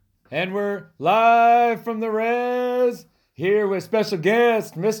And we're live from the res here with special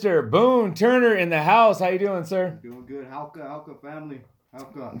guest, Mr. Boone Turner in the house. How you doing, sir? Doing good. Howka family.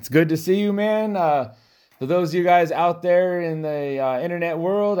 Howka. It's good to see you, man. For those of you guys out there in the internet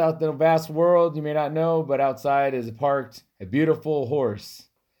world, out the vast world, you may not know, but outside is parked a beautiful horse.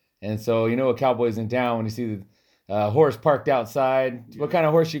 And so you know a cowboy's in town when you see the horse parked outside. Yeah. What kind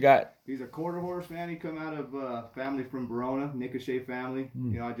of horse you got? He's a quarter horse, man. He come out of family from Verona, Nicochet family.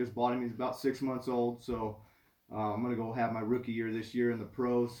 You know, I just bought him. He's about 6 months old, so I'm gonna go have my rookie year this year in the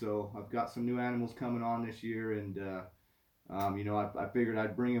pros. So I've got some new animals coming on this year, and you know, I figured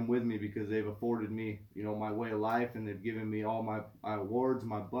I'd bring him with me because they've afforded me, you know, my way of life, and they've given me all my awards,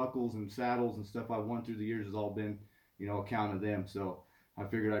 my buckles and saddles and stuff I've won through the years has all been, you know, account of them. So I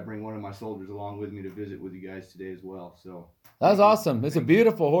figured I'd bring one of my soldiers along with me to visit with you guys today as well. So that's awesome. It's a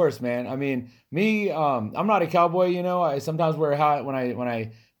beautiful horse, man. I mean, me, I'm not a cowboy, you know. I sometimes wear a hat when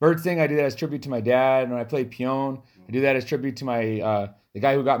I bird sing. I do that as tribute to my dad. And when I play peon, I do that as tribute to my the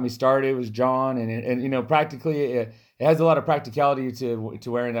guy who got me started was John. And you know, practically it has a lot of practicality to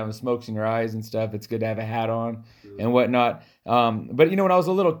wearing that with smokes in your eyes and stuff. It's good to have a hat on and whatnot. But you know, when I was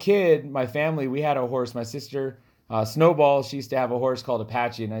a little kid, my family, we had a horse. My sister, Snowball, she used to have a horse called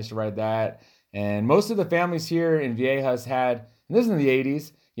Apache, and I used to ride that. And most of the families here in Viejas had, and this is in the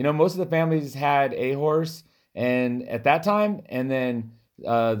 80s, you know, most of the families had a horse, and at that time, and then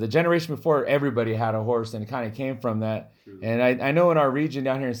the generation before, everybody had a horse, and it kind of came from that. True. And I know in our region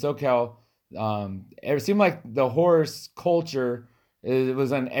down here in SoCal, it seemed like the horse culture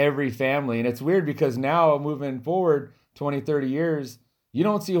was on every family. And it's weird because now, moving forward 20, 30 years, you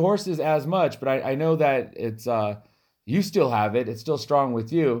don't see horses as much, but I know that it's you still have it. It's still strong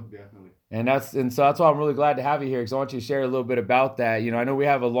with you. Definitely. And so that's why I'm really glad to have you here, because I want you to share a little bit about that. You know, I know we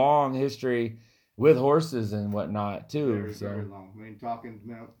have a long history with horses and whatnot too. Very long. I mean, talking,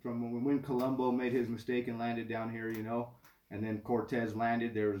 you know, from when Colombo made his mistake and landed down here, you know, and then Cortez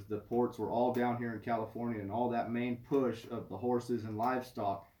landed. The ports were all down here in California, and all that main push of the horses and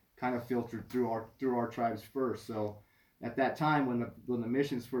livestock kind of filtered through our tribes first. So at that time, when the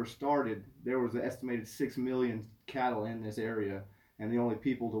missions first started, there was an estimated 6 million cattle in this area. And the only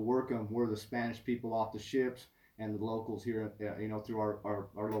people to work them were the Spanish people off the ships and the locals here, you know, through our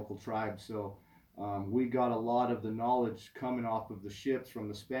local tribes. So we got a lot of the knowledge coming off of the ships from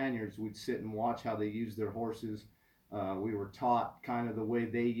the Spaniards. We'd sit and watch how they used their horses. We were taught kind of the way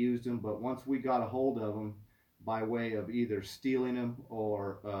they used them. But once we got a hold of them by way of either stealing them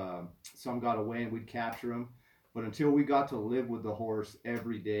or some got away and we'd capture them. But until we got to live with the horse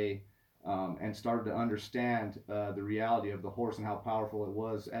every day, and started to understand the reality of the horse and how powerful it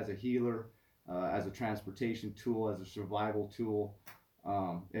was as a healer, as a transportation tool, as a survival tool.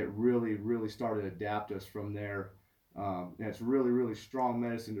 It really started to adapt us from there. And it's really strong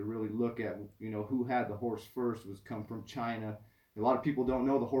medicine to really look at, you know, who had the horse first was come from China. A lot of people don't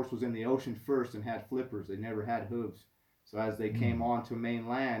know the horse was in the ocean first and had flippers. They never had hooves. So as they came onto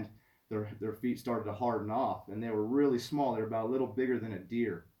mainland, their feet started to harden off, and they were really small. They were about a little bigger than a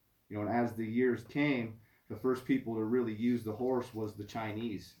deer. You know, and as the years came, the first people to really use the horse was the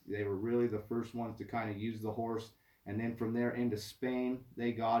Chinese. They were really the first ones to kind of use the horse. And then from there into Spain,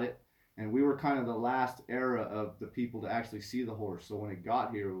 they got it. And we were kind of the last era of the people to actually see the horse. So when it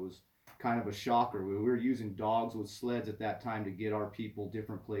got here, it was kind of a shocker. We were using dogs with sleds at that time to get our people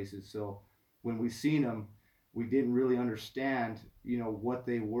different places. So when we seen them, we didn't really understand, you know, what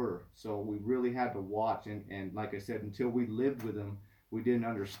they were. So we really had to watch. And like I said, until we lived with them, we didn't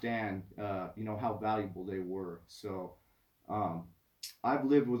understand, you know, how valuable they were. So I've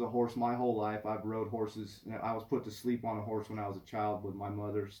lived with a horse my whole life. I've rode horses. I was put to sleep on a horse when I was a child with my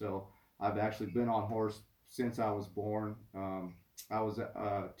mother. So I've actually been on horse since I was born. I was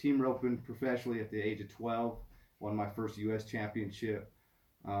team roping professionally at the age of 12, won my first U.S. championship.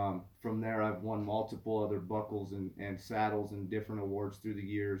 From there, I've won multiple other buckles and saddles and different awards through the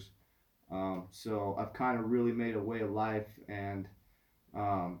years. So I've kind of really made a way of life and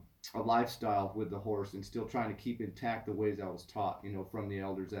a lifestyle with the horse, and still trying to keep intact the ways I was taught, you know, from the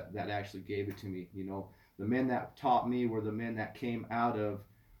elders that actually gave it to me. You know, the men that taught me were the men that came out of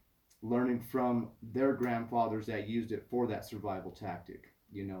learning from their grandfathers that used it for that survival tactic,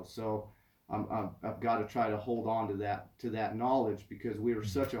 you know. So I've got to try to hold on to that knowledge, because we were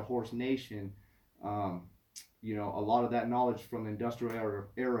such a horse nation. You know, a lot of that knowledge from industrial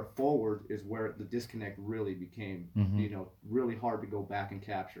era forward is where the disconnect really became, you know, really hard to go back and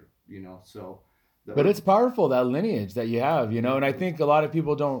capture, you know. So but it's powerful, that lineage that you have, you know. And I think a lot of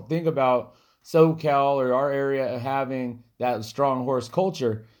people don't think about SoCal or our area having that strong horse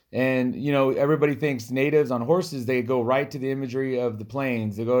culture. And, you know, everybody thinks natives on horses, they go right to the imagery of the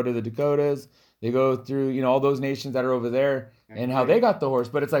plains. They go to the Dakotas. They go through, you know, all those nations that are over there and how they got the horse.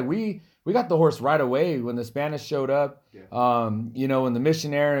 But it's like we got the horse right away when the Spanish showed up. Yeah. You know, when the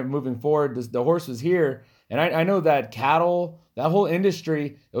missionary moving forward, the horse was here. And I know that cattle, that whole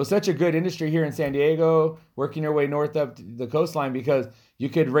industry, it was such a good industry here in San Diego, working your way north up the coastline, because you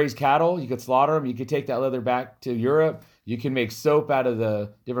could raise cattle, you could slaughter them, you could take that leather back to Europe, you can make soap out of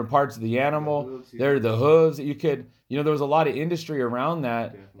the different parts of the animal. The hooves, yeah. They're the hooves. You could, you know, there was a lot of industry around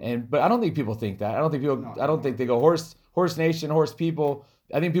that. Definitely. But I don't think people think that. I don't think they go horse nation, horse people.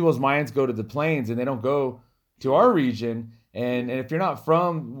 I think people's minds go to the plains and they don't go to our region. And if you're not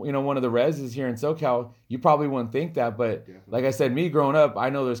from, you know, one of the reses here in SoCal, you probably wouldn't think that. But Definitely. like I said, me growing up, I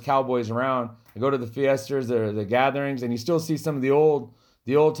know there's cowboys around. I go to the fiestas, the gatherings, and you still see some of the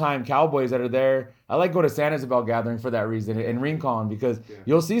old time cowboys that are there. I like go to San Isabel gathering for that reason, and Rincon, because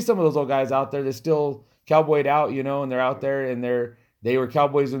you'll see some of those old guys out there. They're still cowboyed out, you know, and they're out there and they were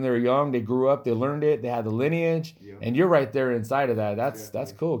cowboys when they were young. They grew up, they learned it, they had the lineage, and you're right there inside of that.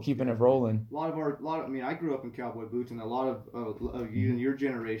 That's cool, keeping it rolling. I mean, I grew up in cowboy boots, and a lot of you in your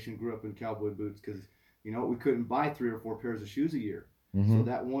generation grew up in cowboy boots because, you know, we couldn't buy 3 or 4 pairs of shoes a year. So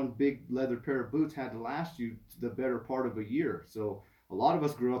that one big leather pair of boots had to last you the better part of a year. So a lot of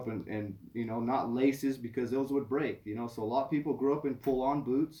us grew up in you know, not laces, because those would break, you know. So a lot of people grew up in pull-on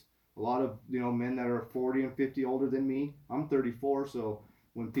boots. A lot of, you know, men that are 40 and 50 older than me. I'm 34, so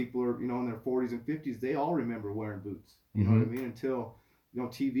when people are, you know, in their 40s and 50s, they all remember wearing boots. You know what I mean? Until, you know,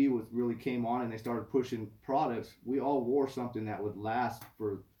 TV really came on and they started pushing products, we all wore something that would last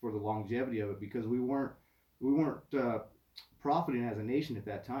for the longevity of it, because we weren't profiting as a nation at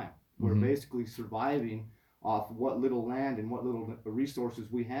that time. We were basically surviving off what little land and what little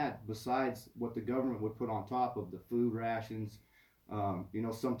resources we had, besides what the government would put on top of the food rations. You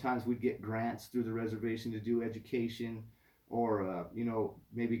know, sometimes we'd get grants through the reservation to do education, or, you know,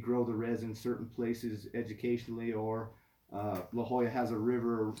 maybe grow the res in certain places educationally, or La Jolla has a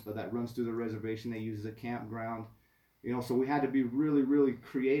river that runs through the reservation they use as a campground. You know, so we had to be really, really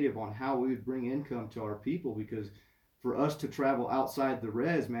creative on how we would bring income to our people, because for us to travel outside the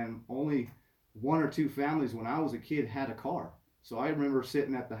res, man, only 1 or 2 families when I was a kid had a car. So I remember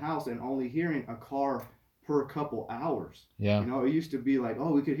sitting at the house and only hearing a car per couple hours. Yeah. You know, it used to be like,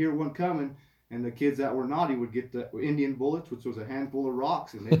 oh, we could hear one coming, and the kids that were naughty would get the Indian bullets, which was a handful of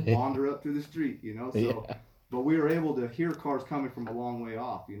rocks, and they'd wander up through the street, you know. So, but we were able to hear cars coming from a long way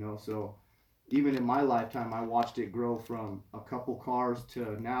off, you know. So even in my lifetime, I watched it grow from a couple cars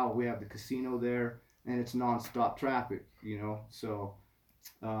to now we have the casino there, and it's nonstop traffic, you know. So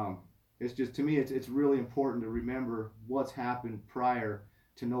it's just, to me, it's really important to remember what's happened prior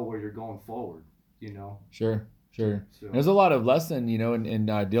to know where you're going forward. You know. Sure. So, There's a lot of lesson, you know, in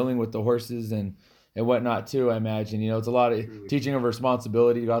dealing with the horses and whatnot too. I imagine, you know, it's a lot of teaching of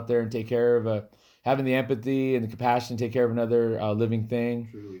responsibility to go out there and take care of having the empathy and the compassion to take care of another living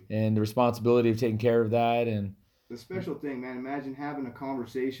thing, and the responsibility of taking care of that. And the special thing, man, imagine having a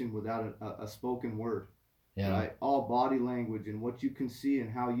conversation without a spoken word. Yeah. Right? All body language and what you can see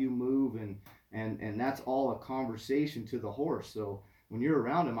and how you move, and that's all a conversation to the horse. So when you're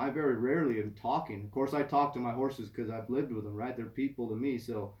around them, I very rarely am talking. Of course, I talk to my horses because I've lived with them, right? They're people to me.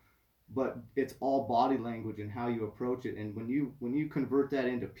 So, but it's all body language and how you approach it. And when you convert that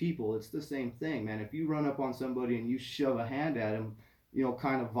into people, it's the same thing, man. If you run up on somebody and you shove a hand at them, you know,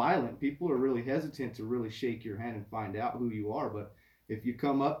 kind of violent, people are really hesitant to really shake your hand and find out who you are. But if you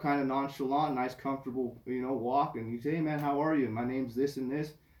come up kind of nonchalant, nice, comfortable, you know, walk, and you say, hey, man, how are you? My name's this and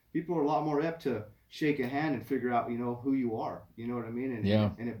this. People are a lot more apt to shake a hand and figure out, you know, who you are. You know what I mean?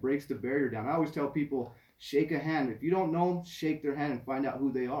 And it breaks the barrier down. I always tell people, shake a hand. If you don't know them, shake their hand and find out who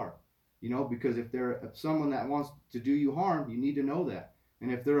they are. You know, because if they're someone that wants to do you harm, you need to know that.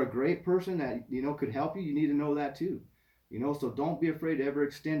 And if they're a great person that, you know, could help you, you need to know that too. You know, so don't be afraid to ever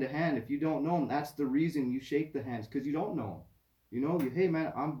extend a hand. If you don't know them, that's the reason you shake the hands, because you don't know them. You know, hey,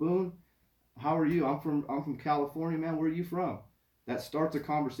 man, I'm Boone. How are you? I'm from California, man. Where are you from? That starts a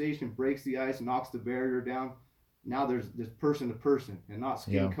conversation, breaks the ice, knocks the barrier down. Now there's person to person, and not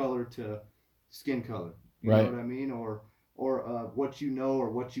skin color to skin color. You know what I mean? Or what you know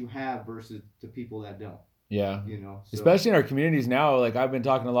or what you have versus to people that don't. Yeah. You know, so. Especially in our communities now. Like, I've been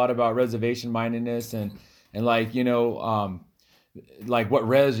talking a lot about reservation mindedness and like, you know, like what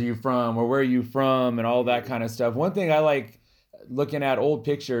res are you from or where are you from and all that kind of stuff. One thing I like looking at old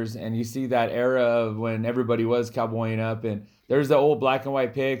pictures, and you see that era of when everybody was cowboying up, and there's the old black and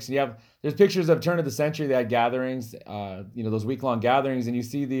white pics, and you have there's pictures of turn of the century. They had gatherings, those week-long gatherings, and you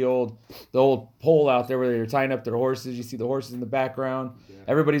see the old pole out there where they're tying up their horses. You see the horses in the background. Yeah.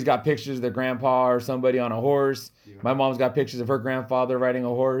 Everybody's got pictures of their grandpa or somebody on a horse. Yeah. My mom's got pictures of her grandfather riding a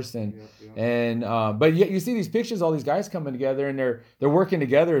horse, but yet you see these pictures, all these guys coming together, and they're working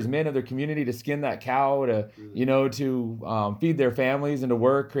together as men of their community to skin that cow, to feed their families and to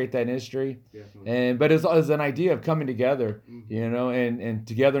work, create that industry. But it's an idea of coming together, and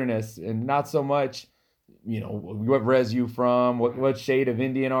togetherness, and not so much, what res you from, what shade of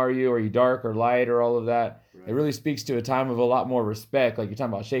Indian are you? Are you dark or light or all of that? Right. It really speaks to a time of a lot more respect. Like you're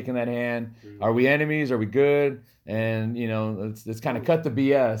talking about shaking that hand. True. Are we enemies? Are we good? And, let's kind of cut the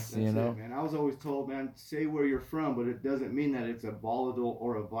BS, It, man. I was always told, man, say where you're from, but it doesn't mean that it's a volatile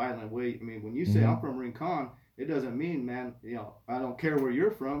or a violent way. I mean, when you say I'm from Rincon, it doesn't mean, man, I don't care where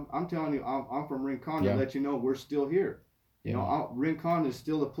you're from. I'm telling you, I'm from Rincon to let you know we're still here. Yeah. Rincon is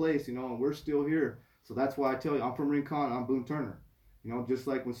still a place, and we're still here. So that's why I tell you, I'm from Rincon, I'm Boone Turner. Just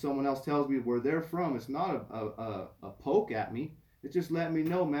like when someone else tells me where they're from, it's not a poke at me. It's just letting me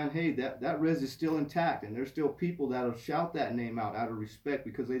know, man, hey, that res is still intact, and there's still people that'll shout that name out of respect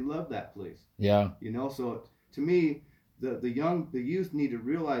because they love that place. Yeah. So to me, the youth need to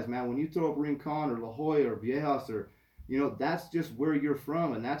realize, man, when you throw up Rincon or La Jolla or Viejas or, that's just where you're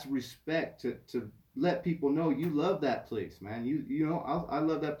from, and that's respect to let people know you love that place, man. I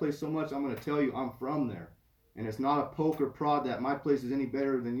love that place so much, I'm going to tell you I'm from there. And it's not a poke or prod that my place is any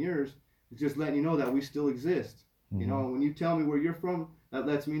better than yours. It's just letting you know that we still exist. Mm-hmm. When you tell me where you're from, that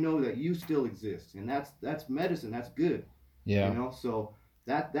lets me know that you still exist. And that's medicine. That's good. Yeah. So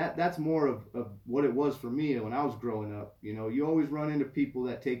that's more of what it was for me when I was growing up. You always run into people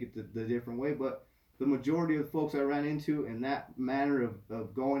that take it the different way, but the majority of the folks I ran into in that manner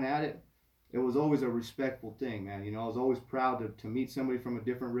of going at it, it was always a respectful thing, man. I was always proud to meet somebody from a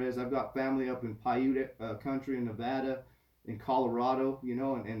different res. I've got family up in Paiute country in Nevada, in Colorado,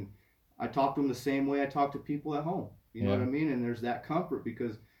 and I talk to them the same way I talk to people at home. You know what I mean? And there's that comfort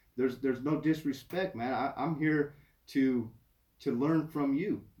because there's no disrespect, man. I'm here to learn from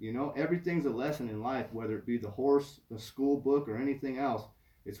you. Everything's a lesson in life, whether it be the horse, the school book, or anything else.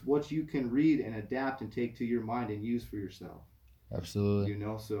 It's what you can read and adapt and take to your mind and use for yourself. Absolutely.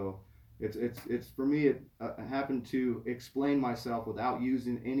 So. It's for me, it happened to explain myself without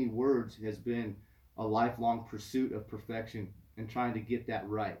using any words has been a lifelong pursuit of perfection and trying to get that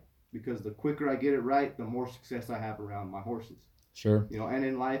right. Because the quicker I get it right, the more success I have around my horses. Sure. And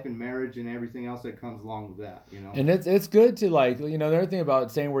in life and marriage and everything else that comes along with that, And it's good to the other thing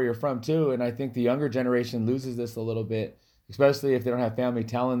about saying where you're from too, and I think the younger generation loses this a little bit, especially if they don't have family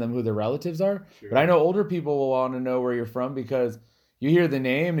telling them who their relatives are. Sure. But I know older people will want to know where you're from because you hear the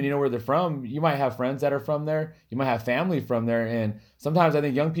name and you know where they're from. You might have friends that are from there. You might have family from there. And sometimes I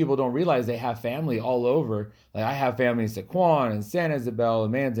think young people don't realize they have family all over. Like I have family in Sequan and San Isabel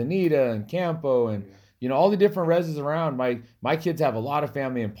and Manzanita and Campo and, all the different reses around. My kids have a lot of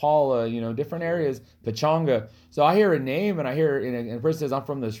family in Paula, different areas, Pachanga. So I hear a name and I hear, and a person says, I'm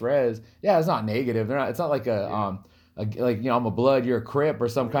from this res. Yeah, it's not negative. It's not like I'm a blood, you're a Crip or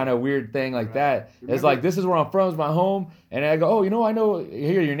some kind of weird thing like that. It's like, this is where I'm from, it's my home. And I go, I know,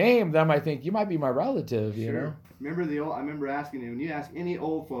 hear your name. Then I might think, you might be my relative, Sure. I remember asking him, when you ask any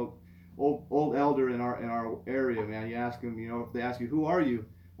old folk, old elder in our area, man, you ask them, if they ask you, who are you?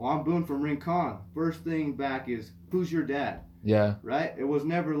 Well, I'm Boone from Rincon. First thing back is, who's your dad? Yeah. Right? It was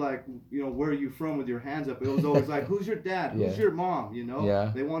never like, where are you from with your hands up? It was always like, who's your dad? Who's your mom?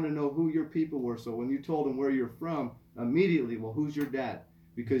 Yeah. They want to know who your people were. So when you told them where you're from, immediately, well, who's your dad?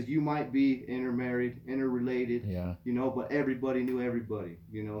 Because you might be intermarried, interrelated, but everybody knew everybody,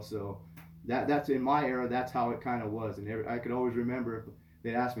 so that's in my era, that's how it kind of was. And I could always remember if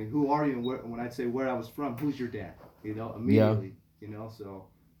they'd ask me, who are you? And when I'd say where I was from, who's your dad? Immediately, so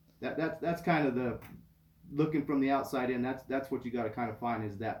that's kind of the looking from the outside in. That's what you got to kind of find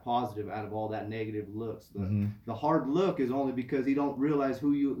is that positive out of all that negative looks. The hard look is only because he don't realize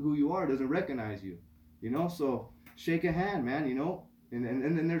who you are, doesn't recognize you, so shake a hand, man,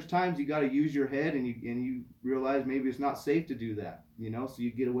 and then there's times you got to use your head and you realize maybe it's not safe to do that, so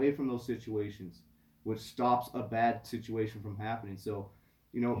you get away from those situations, which stops a bad situation from happening. So,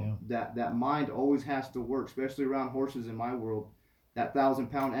 that mind always has to work, especially around horses in my world. That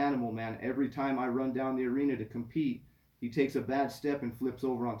 1,000-pound animal, man, every time I run down the arena to compete, he takes a bad step and flips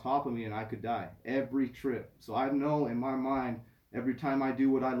over on top of me and I could die every trip. So I know in my mind, every time I do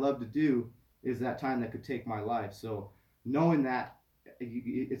what I love to do is that time that could take my life. So knowing that,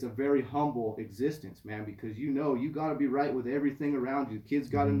 it's a very humble existence, man, because you got to be right with everything around you. Kids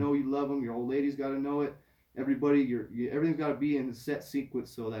got to know you love them. Your old lady's got to know it. everybody, everything's got to be in a set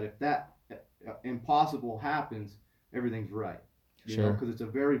sequence so that if that impossible happens, everything's right. You know, Sure. because it's a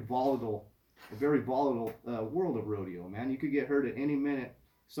very volatile world of rodeo, man. You could get hurt at any minute.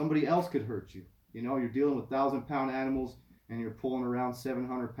 Somebody else could hurt you. You know, you're dealing with 1,000-pound animals and you're pulling around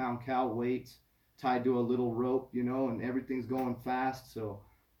 700-pound cow weights tied to a little rope, you know, and everything's going fast. So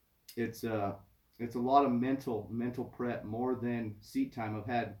it's it's a lot of mental prep more than seat time.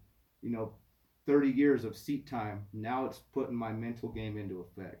 I've had, you know, 30 years of seat time. Now it's putting my mental game into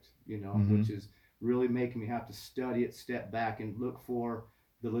effect, you know, which is really making me have to study it, step back, and look for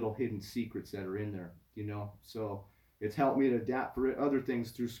the little hidden secrets that are in there, you know. So it's helped me to adapt for other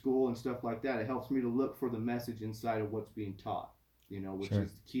things through school and stuff like that. It helps me to look for the message inside of what's being taught, you know, which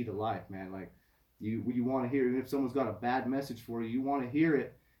is the key to life, man. Like you want to hear, even if someone's got a bad message for you, you want to hear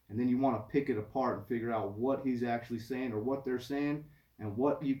it, and then you want to pick it apart and figure out what he's actually saying or what they're saying and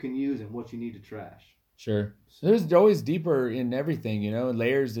what you can use and what you need to trash. Sure. So there's always deeper in everything, you know,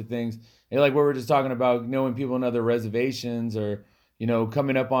 layers of things. And like what we're just talking about, knowing people in other reservations or, you know,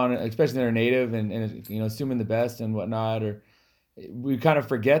 coming up on, especially they're native and you know, assuming the best and whatnot. Or we kind of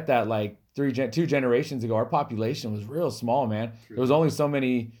forget that like two generations ago, our population was real small, man. True. There was only so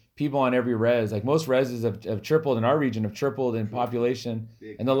many people on every res. Like most reses have tripled in our region, have tripled in population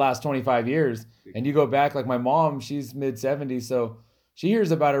in the last 25 years. And you go back, like my mom, she's mid 70s. So she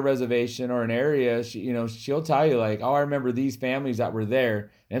hears about a reservation or an area, she'll tell you like, oh, I remember these families that were there.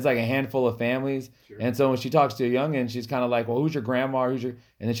 And it's like a handful of families. Sure. And so when she talks to a youngin', she's kind of like, well, who's your grandma? And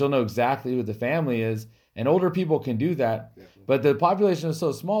then she'll know exactly who the family is. And older people can do that. Definitely. But the population is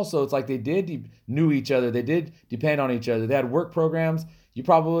so small, so it's like they knew each other. They did depend on each other. They had work programs.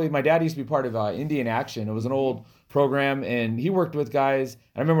 My dad used to be part of Indian Action. It was an old program, and he worked with guys.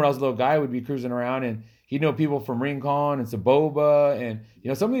 I remember when I was a little guy, I would be cruising around, and he'd know people from Rincon and Saboba, and you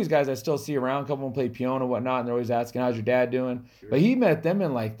know some of these guys I still see around. A couple of them play peon and whatnot, and they're always asking, "How's your dad doing?" Sure. But he met them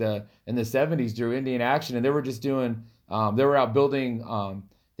in the '70s through Indian Action, and they were just doing. They were out building.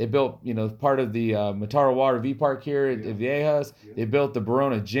 They built, you know, part of the Mataro Water V Park here at Viejas. Yeah. They built the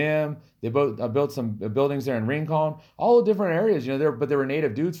Barona Gym. They built some buildings there in Rincon. All the different areas, you know. But they were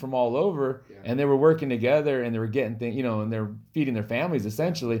native dudes from all over, and they were working together, and they were getting things, you know, and they're feeding their families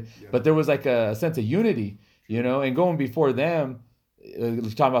essentially. Yeah. But there was like a sense of unity, you know. And going before them,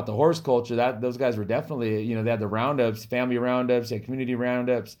 talking about the horse culture, those guys were definitely, you know, they had the roundups, family roundups, they had community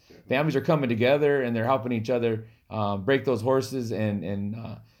roundups. Definitely. Families are coming together and they're helping each other break those horses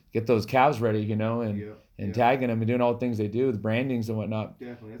and get those calves ready, you know, and tagging them and doing all the things they do, the brandings and whatnot.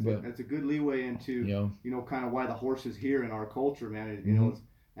 Definitely, that's a good leeway into you know kind of why the horse is here in our culture, man. You know,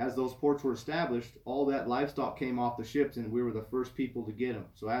 as those ports were established, all that livestock came off the ships, and we were the first people to get them.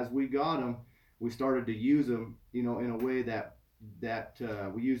 So as we got them, we started to use them, you know, in a way that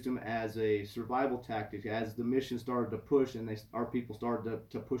we used them as a survival tactic. As the mission started to push and our people started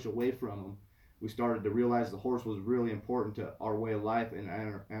to push away from them, we started to realize the horse was really important to our way of life and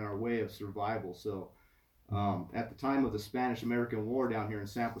our way of survival. So at the time of the Spanish-American War down here in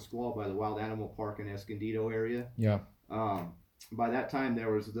San Pascual by the Wild Animal Park in Escondido area, by that time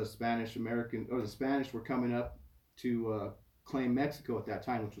there was the Spanish were coming up to claim Mexico at that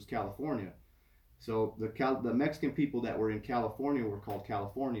time, which was California. So the Mexican people that were in California were called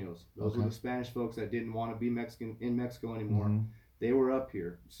Californios. Those were the Spanish folks that didn't want to be in Mexico anymore. Mm-hmm. They were up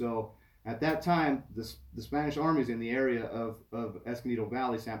here. So at that time, the Spanish army's in the area of Escondido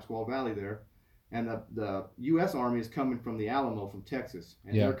Valley, San Pascual Valley there, and the U.S. Army is coming from the Alamo, from Texas,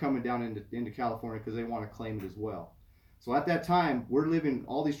 and they're coming down into California because they want to claim it as well. So at that time, we're living,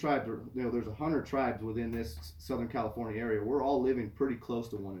 all these tribes, you know, there's 100 tribes within this Southern California area. We're all living pretty close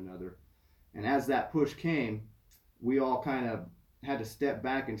to one another. And as that push came, we all kind of had to step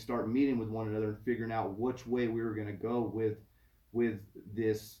back and start meeting with one another and figuring out which way we were going to go with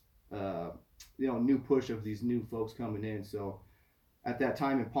this you know, new push of these new folks coming in. So at that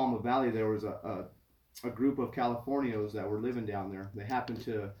time in Pauma Valley, there was a group of Californios that were living down there. They happened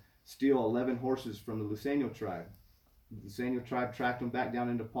to steal 11 horses from the Luiseño tribe. The Luiseño tribe tracked them back down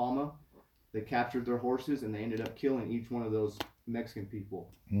into Pauma. They captured their horses, and they ended up killing each one of those Mexican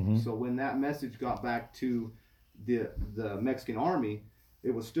people. Mm-hmm. So when that message got back to the Mexican army,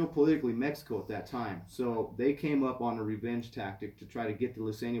 it was still politically Mexico at that time. So they came up on a revenge tactic to try to get the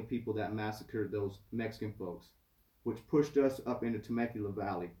Luiseño people that massacred those Mexican folks, which pushed us up into Temecula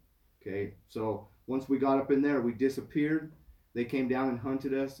Valley. Okay, so once we got up in there, we disappeared. They came down and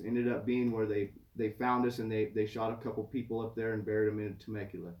hunted us. Ended up being where they found us, and they shot a couple people up there and buried them in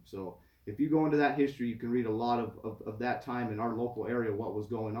Temecula. So if you go into that history, you can read a lot of that time in our local area, what was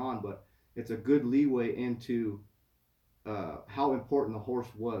going on. But it's a good leeway into how important the horse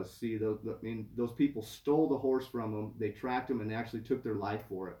was. See, those people stole the horse from them. They tracked him and they actually took their life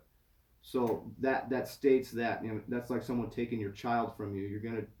for it. So that states that, that's like someone taking your child from you.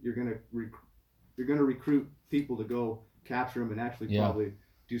 You're gonna recruit people to go capture him and actually probably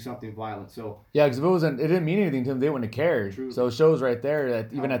do something violent. So yeah, because if it didn't mean anything to them, they wouldn't have cared. Truly. So it shows right there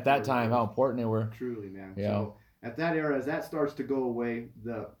that even at that time how important they were. Truly, man. Yeah. So at that era, as that starts to go away,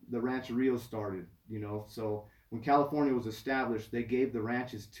 the rancherios started. So when California was established, they gave the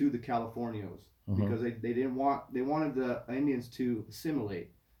ranches to the Californios because they wanted the Indians to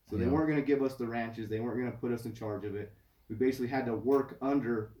assimilate. So they weren't going to give us the ranches. They weren't going to put us in charge of it. We basically had to work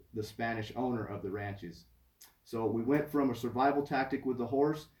under the Spanish owner of the ranches. So we went from a survival tactic with the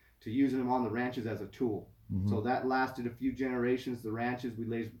horse to using them on the ranches as a tool. So that lasted a few generations. The ranches,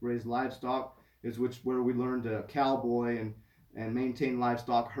 we raised livestock, is where we learned to cowboy and maintain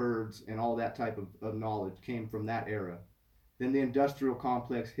livestock herds, and all that type of knowledge came from that era. Then the industrial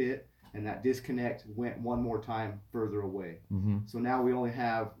complex hit, and that disconnect went one more time further away. So now we only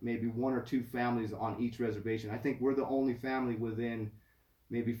have maybe 1 or 2 families on each reservation. I think we're the only family within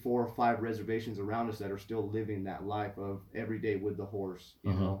maybe 4 or 5 reservations around us that are still living that life of every day with the horse.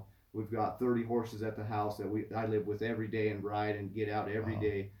 You know, we've got 30 horses at the house that I live with every day and ride and get out every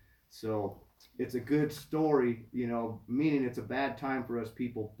day. So it's a good story, meaning it's a bad time for us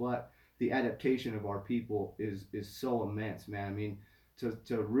people, but the adaptation of our people is so immense, man. I mean,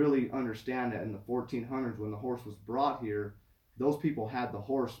 to really understand that in the 1400s when the horse was brought here, those people had the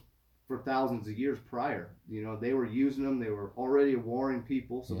horse for thousands of years prior. They were using them. They were already a warring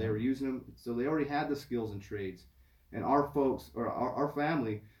people, so they were using them. So they already had the skills and trades. And our folks, or our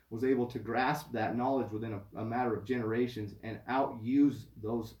family, was able to grasp that knowledge within a matter of generations and outuse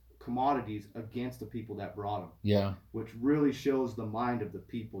those commodities against the people that brought them. Yeah. Which really shows the mind of the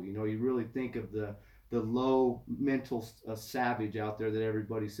people. You really think of the low mental savage out there that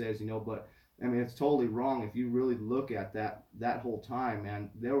everybody says, but I mean, it's totally wrong. If you really look at that whole time, man,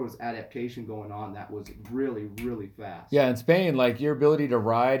 there was adaptation going on that was really, really fast. Yeah, in Spain, like your ability to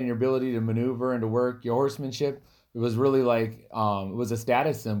ride and your ability to maneuver and to work, your horsemanship, it was really like, it was a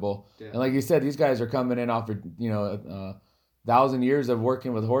status symbol. Yeah. And like you said, these guys are coming in off of, 1,000 years of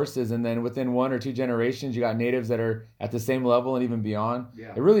working with horses, and then within 1 or 2 generations, you got natives that are at the same level and even beyond.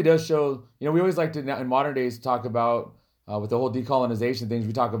 Yeah. It really does show, we always like to, in modern days, talk about, with the whole decolonization things,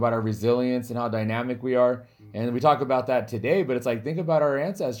 we talk about our resilience and how dynamic we are. And we talk about that today, but it's like, think about our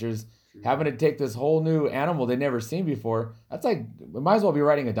ancestors having to take this whole new animal they'd never seen before. That's like, we might as well be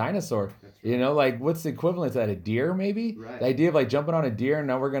riding a dinosaur. Right. Like what's the equivalent to that? A deer, maybe? Right. The idea of like jumping on a deer and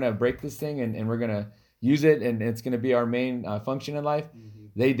now we're going to break this thing and we're going to use it and it's going to be our main function in life.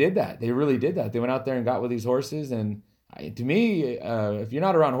 They did that. They really did that. They went out there and got with these horses. And to me, if you're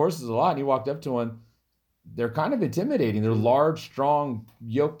not around horses a lot and you walked up to one, they're kind of intimidating. They're large, strong,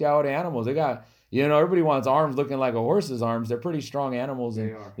 yoked out animals. They got, everybody wants arms looking like a horse's arms. They're pretty strong animals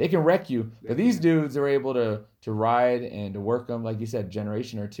and they can wreck you. But these dudes are able to ride and to work them, like you said,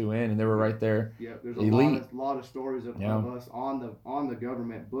 generation or 2 in, and they were right there. Yeah, there's a lot of stories of us on the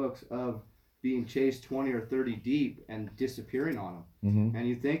government books of being chased 20 or 30 deep and disappearing on them. And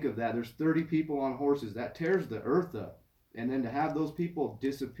you think of that, there's 30 people on horses. That tears the earth up. And then to have those people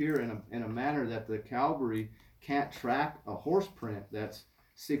disappear in a manner that the cavalry can't track a horse print that's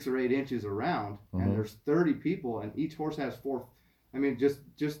 6 or 8 inches around, and there's 30 people, and each horse has 4. I mean,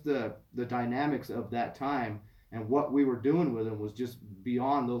 just the dynamics of that time and what we were doing with them was just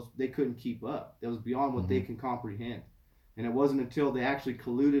beyond those. They couldn't keep up. It was beyond what they can comprehend. And it wasn't until they actually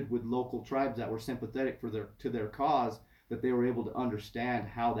colluded with local tribes that were sympathetic to their cause that they were able to understand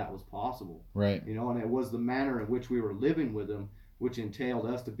how that was possible. Right. And it was the manner in which we were living with them, which entailed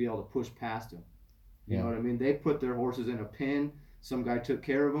us to be able to push past them. You know what I mean? They put their horses in a pen. Some guy took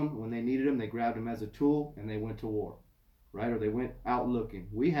care of them. When they needed them, they grabbed them as a tool and they went to war. Right? Or they went out looking.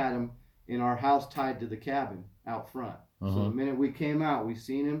 We had them in our house tied to the cabin out front. So the minute we came out, we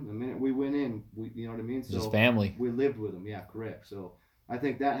seen him. The minute we went in, you know what I mean? So just family. We lived with them. Yeah, correct. So I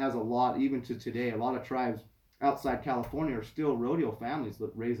think that has a lot, even to today, a lot of tribes outside California are still rodeo families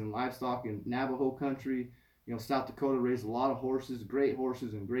raising livestock in Navajo country. South Dakota raised a lot of horses,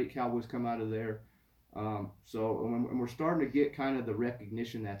 and great cowboys come out of there. So and we're starting to get kind of the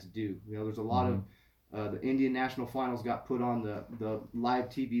recognition that's due. There's a lot of the Indian National Finals got put on the live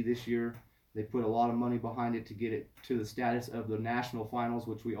TV this year. They put a lot of money behind it to get it to the status of the national finals,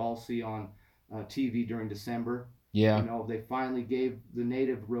 which we all see on TV during December. Yeah. They finally gave the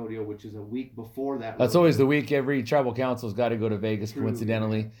native rodeo, which is a week before that. That's rodeo. Always the week every tribal council's got to go to Vegas,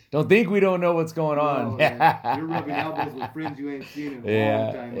 coincidentally. Man. Don't think we don't know what's going on. You're rubbing elbows with friends you ain't seen in a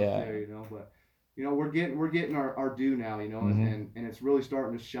long time up there, But, we're getting our due now, Mm-hmm. and it's really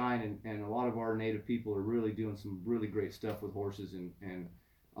starting to shine, and a lot of our native people are really doing some really great stuff with horses, and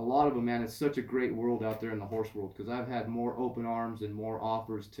a lot of them, man. It's such a great world out there in the horse world, because I've had more open arms and more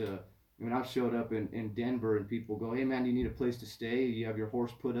offers to. I mean, I've showed up in Denver, and people go, "Hey, man, you need a place to stay? You have your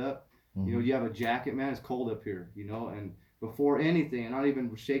horse put up? Mm-hmm. You have a jacket, man? It's cold up here, And before anything, and not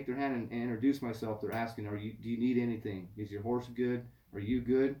even shake their hand and introduce myself, they're asking, Do you need anything? Is your horse good? Are you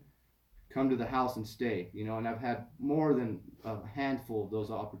good? Come to the house and stay, And I've had more than a handful of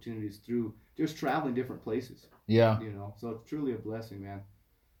those opportunities through just traveling different places, Yeah. So it's truly a blessing, man.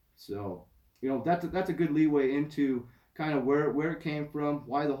 So, that's a good leeway into kind of where it came from,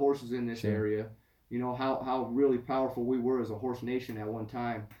 why the horses in this Sure. area, how really powerful we were as a horse nation at one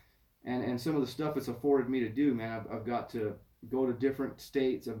time, and some of the stuff it's afforded me to do, man. I've got to go to different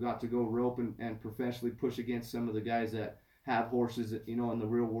states. I've got to go rope and professionally push against some of the guys that have horses, in the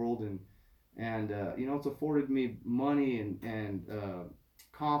real world, and it's afforded me money and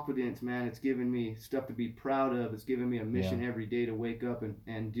confidence, man. It's given me stuff to be proud of. It's given me a Yeah. mission every day to wake up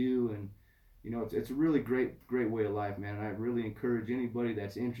and do, and it's a really great way of life, man. And I really encourage anybody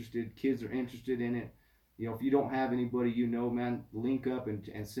that's interested. Kids are interested in it. If you don't have anybody, man, link up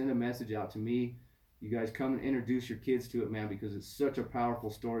and send a message out to me. You guys come and introduce your kids to it, man, because it's such a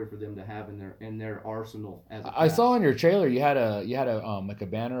powerful story for them to have in their arsenal as a I saw past. in your trailer you had a like a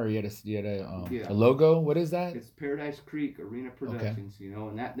banner, or Yeah, a logo. What is that? it's Paradise Creek Arena Okay. Productions,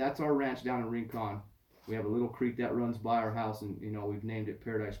 and that's our ranch down in Rincon. We have a little creek that runs by our house, and we've named it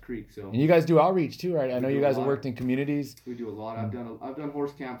Paradise Creek. So And you guys do outreach too, right? I we know you do a guys have lot. worked in communities. We do a lot. I've Mm. done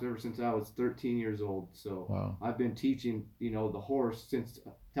horse camps ever since I was 13 years old. So Wow. I've been teaching, the horse since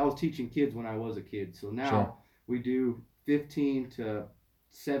I was teaching kids when I was a kid. So Sure. now we do 15 to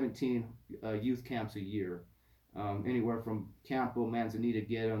 17 youth camps a year, anywhere from Campo, Manzanita,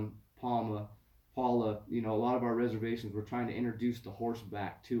 Gedem, Palma, Paula. A lot of our reservations, we're trying to introduce the horse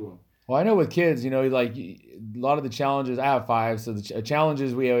back to them. Well, I know with kids, like a lot of the challenges. I have five, so the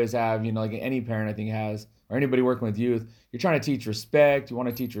challenges we always have, like any parent I think has, or anybody working with youth, you're trying to teach respect. You want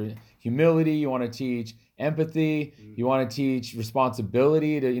to teach humility. You want to teach empathy. You Mm-hmm. want to teach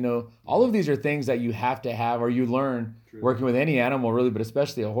responsibility. All of these are things that you have to have, or you learn Truly. working with any animal, really, but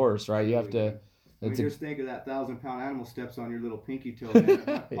especially a horse, right? You have Truly, to. man. I mean, It's a. just think of that 1,000-pound animal steps on your little pinky toe, man. It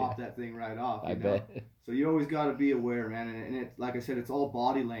might Yeah, pop that thing right off, I bet. So you always got to be aware, man. And it, like I said, it's all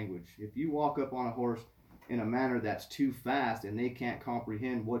body language. If you walk up on a horse in a manner that's too fast and they can't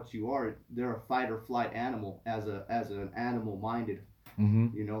comprehend what you are, they're a fight or flight animal as an animal-minded,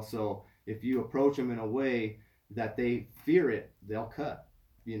 Mm-hmm. So if you approach them in a way that they fear it, they'll cut,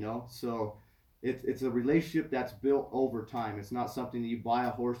 So it's a relationship that's built over time. It's not something that you buy a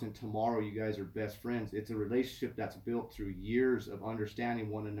horse and tomorrow you guys are best friends. It's a relationship that's built through years of understanding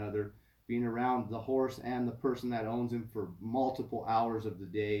one another, being around the horse and the person that owns him for multiple hours of the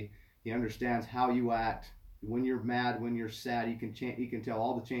day. He understands how you act when you're mad, when you're sad. He can tell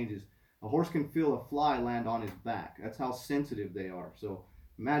all the changes. A horse can feel a fly land on his back. That's how sensitive they are. So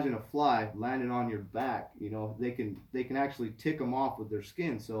imagine a fly landing on your back. They can actually tick them off with their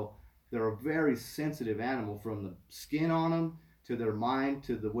skin. So they're a very sensitive animal, from the skin on them to their mind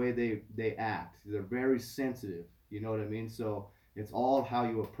to the way they act. They're very sensitive. You know what I mean? So it's all how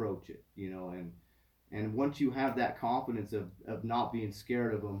you approach it. And once you have that confidence of not being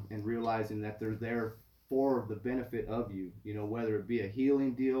scared of them and realizing that they're there for the benefit of you, whether it be a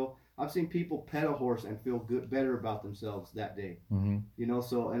healing deal. I've seen people pet a horse and feel better about themselves that day. Mm-hmm.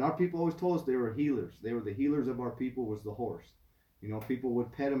 So, and our people always told us they were healers. They were the healers of our people, was the horse. People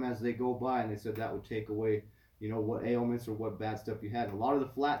would pet them as they go by, and they said that would take away, what ailments or what bad stuff you had. And a lot of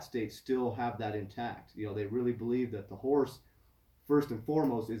the flat states still have that intact. They really believe that the horse, first and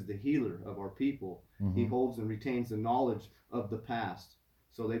foremost, is the healer of our people. He Mm-hmm. holds and retains the knowledge of the past.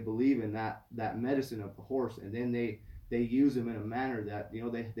 So they believe in that medicine of the horse, and then they use them in a manner that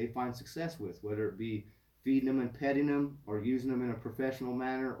they find success with, whether it be feeding them and petting them, or using them in a professional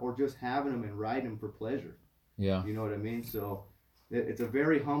manner, or just having them and riding them for pleasure. Yeah. You know what I mean? So it's a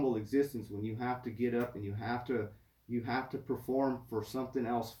very humble existence when you have to get up and you have to perform for something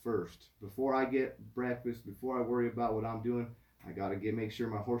else first. Before I get breakfast, before I worry about what I'm doing, I gotta make sure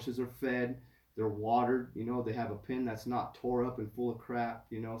my horses are fed, they're watered, they have a pen that's not tore up and full of crap,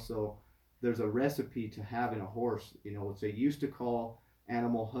 So there's a recipe to having a horse, what they used to call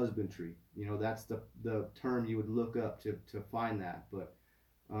animal husbandry. That's the term you would look up to find that. But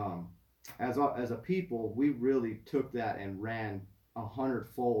um, as a people, we really took that and ran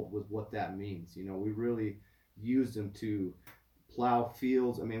 100-fold with what that means. We really used them to plow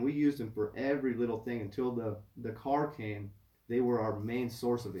fields. I mean, we used them for every little thing until the car came. they were our main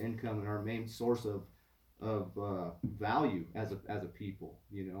source of income and our main source of value as a people,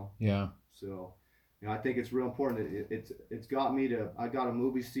 Yeah. So, I think it's real important. It's got me to. I got on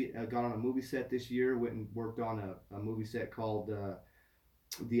a movie set this year. Went and worked on a movie set called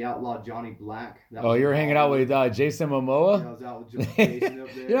The Outlaw Johnny Black. You were hanging out with Jason Momoa? Yeah, I was out with Jason up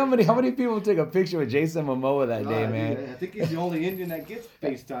there. How many people took a picture with Jason Momoa that day, man? Dude, I think he's the only Indian that gets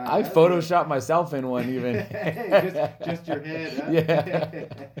FaceTime. I photoshopped myself in one even. just your head, huh?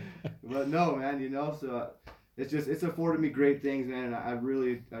 Yeah. But no, man, so it's afforded me great things, man, and I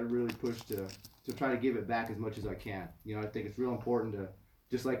really push to try to give it back as much as I can. I think it's real important to,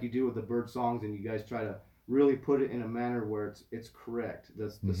 just like you do with the bird songs, and you guys try to really put it in a manner where it's correct.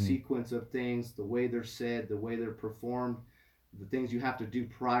 The sequence of things, the way they're said, the way they're performed, the things you have to do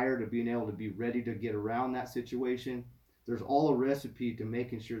prior to being able to be ready to get around that situation. There's all a recipe to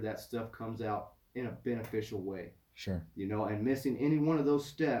making sure that stuff comes out in a beneficial way. Sure. And missing any one of those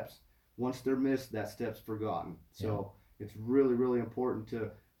steps, once they're missed, that step's forgotten. So it's really, really important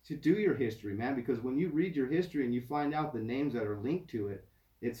to do your history, man, because when you read your history and you find out the names that are linked to it,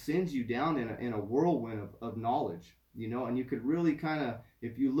 it sends you down in a whirlwind of knowledge, and you could really kind of,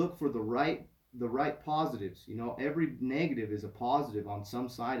 if you look for the right positives, every negative is a positive on some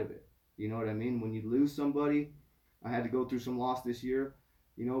side of it. You know what I mean? When you lose somebody, I had to go through some loss this year,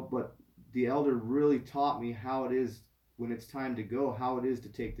 but the elder really taught me how it is when it's time to go, how it is to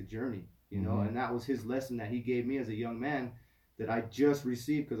take the journey, and that was his lesson that he gave me as a young man that I just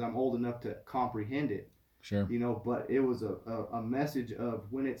received because I'm old enough to comprehend it. Sure. But it was a message of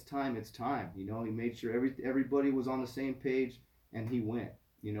when it's time, it's time. He made sure everybody was on the same page, and he went.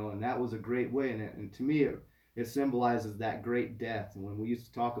 And that was a great way. And to me, it symbolizes that great death. And when we used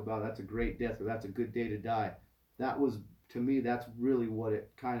to talk about that's a great death or that's a good day to die, that was, to me, that's really what it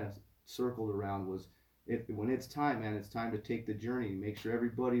kind of circled around was, when it's time, man, it's time to take the journey. Make sure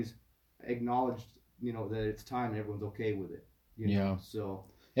everybody's acknowledged, that it's time and everyone's okay with it. So.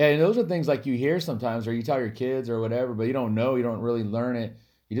 Yeah, and those are things like you hear sometimes, or you tell your kids or whatever, but you don't really learn it.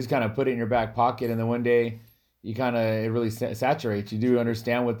 You just kind of put it in your back pocket, and then one day it really saturates. You do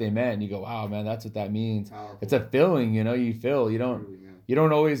understand what they meant, and you go, wow, man, that's what that means. Powerful. It's a feeling, you feel. You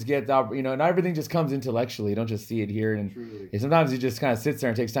don't always get not everything just comes intellectually. You don't just see it here, and sometimes it just kind of sits there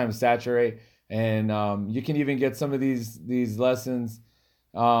and takes time to saturate. And you can even get some of these lessons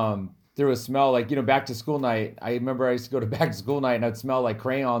through a smell, like, back to school night. I remember I used to go to back to school night and I'd smell like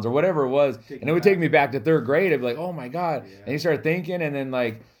crayons or whatever it was. And it would take me back to third grade. I'd be like, oh my God. Yeah. And you start thinking, and then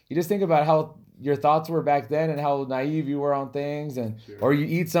like, you just think about how your thoughts were back then and how naive you were on things. And, or you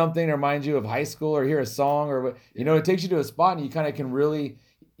eat something that reminds you of high school or hear a song or, it takes you to a spot and you kind of can really,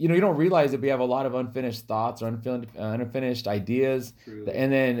 you don't realize that we have a lot of unfinished thoughts or unfinished ideas. Truly.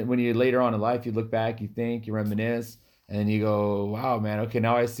 And then when you later on in life, you look back, you think, you reminisce. And then you go, wow, man, okay,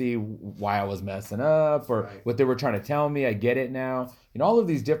 now I see why I was messing up or what they were trying to tell me. I get it now. All of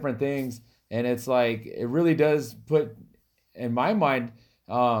these different things. And it's like, it really does put, in my mind,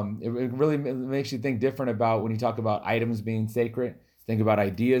 it really makes you think different about when you talk about items being sacred. Think about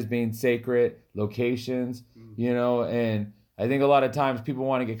ideas being sacred, locations, and I think a lot of times people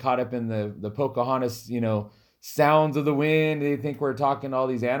want to get caught up in the Pocahontas, sounds of the wind. They think we're talking to all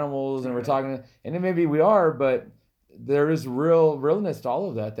these animals and we're talking, and then maybe we are, but there is realness to all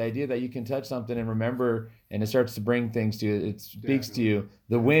of that. The idea that you can touch something and remember, and it starts to bring things to you. It speaks to you.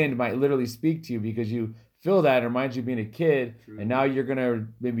 The wind might literally speak to you because you feel that. It reminds you of being a kid. True. And now you're going to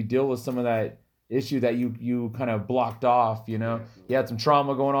maybe deal with some of that issue that you kind of blocked off, You had some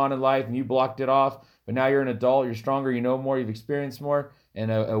trauma going on in life and you blocked it off, but now you're an adult, you're stronger, you know more, you've experienced more, and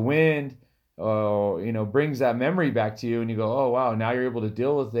a wind brings that memory back to you, and you go, oh wow, now you're able to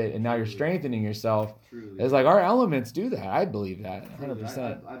deal with it, and now you're strengthening yourself. Truly. It's like our elements do that. I believe that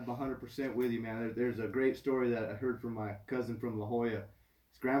 100%. I'm 100% with you, man. There's a great story that I heard from my cousin from La Jolla.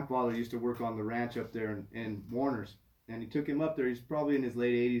 His grandfather used to work on the ranch up there in Warner's, and he took him up there. He's probably in his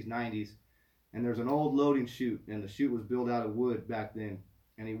late 80s, 90s, and there's an old loading chute, and the chute was built out of wood back then.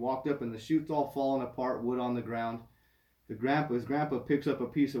 And he walked up, and the chute's all falling apart, wood on the ground. His grandpa picks up a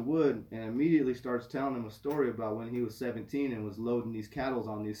piece of wood and immediately starts telling him a story about when he was 17 and was loading these cattle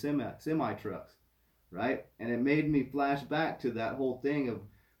on these semi trucks, right? And it made me flash back to that whole thing of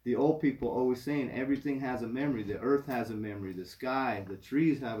the old people always saying everything has a memory. The earth has a memory. The sky, the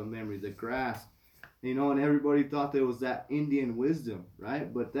trees have a memory. The grass, and everybody thought there was that Indian wisdom,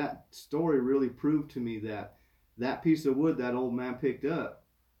 right? But that story really proved to me that piece of wood that old man picked up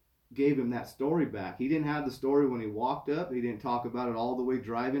gave him that story back. He didn't have the story when he walked up. He didn't talk about it all the way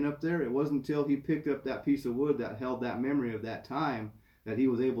driving up there. It wasn't until he picked up that piece of wood that held that memory of that time that he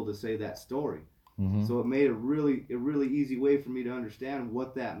was able to say that story. Mm-hmm. So it made a really easy way for me to understand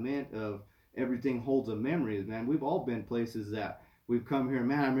what that meant of everything holds a memory. Man, we've all been places that we've come here.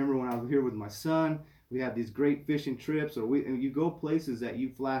 Man, I remember when I was here with my son, we had these great fishing trips, and you go places that you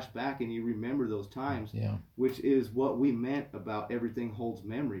flash back and you remember those times, Yeah. which is what we meant about everything holds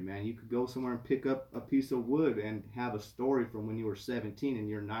memory, man. You could go somewhere and pick up a piece of wood and have a story from when you were 17 and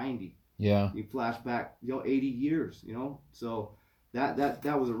you're 90. Yeah. You flash back, 80 years, So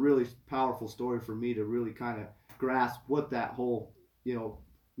that was a really powerful story for me to really kind of grasp what that whole,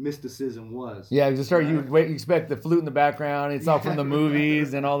 mysticism was. Yeah, you expect the flute in the background. It's all from the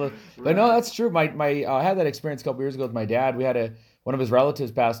movies and all the. But no, that's true. I had that experience a couple years ago with my dad. We had one of his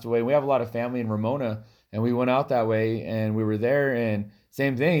relatives passed away. We have a lot of family in Ramona, and we went out that way, and we were there, and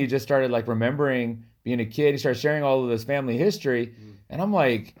same thing. He just started like remembering being a kid. He started sharing all of this family history, and I'm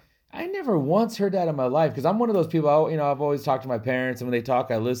like, I never once heard that in my life, because I'm one of those people. I've always talked to my parents, and when they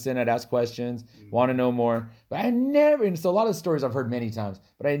talk, I listen. I'd ask questions, want to know more. But I never. And so a lot of stories I've heard many times,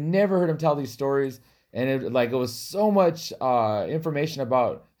 but I never heard him tell these stories. And it was so much information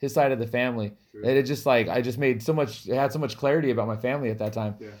about his side of the family. True. That it just I just made so much. It had so much clarity about my family at that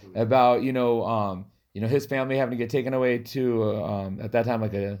time. Definitely. About his family having to get taken away to at that time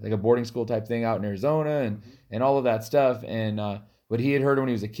like a boarding school type thing out in Arizona and all of that stuff and. What he had heard when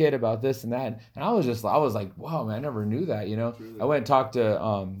he was a kid about this and that. And I was like, wow, man, I never knew that, Truly. I went and talked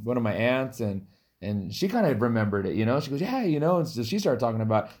to one of my aunts and she kind of remembered it, She goes, yeah, and so she started talking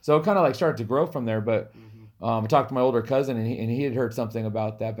about it. So it kind of started to grow from there. But I talked to my older cousin and he had heard something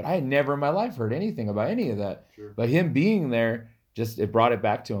about that. But I had never in my life heard anything about any of that. Sure. But him being there, it brought it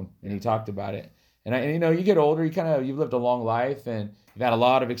back to him and he talked about it. And you get older, you've lived a long life and you've had a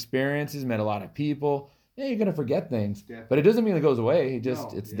lot of experiences, met a lot of people. Yeah, you're gonna forget things, Definitely. But it doesn't mean it goes away.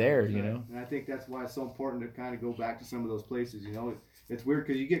 It's there, right. And I think that's why it's so important to kind of go back to some of those places. It's weird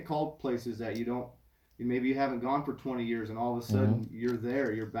because you get called places that maybe you haven't gone for 20 years, and all of a sudden you're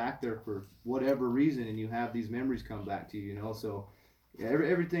there, you're back there for whatever reason, and you have these memories come back to you. So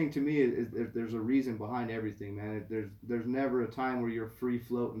everything to me is there's a reason behind everything, man. There's never a time where you're free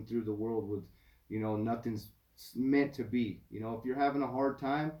floating through the world with, nothing's meant to be. If you're having a hard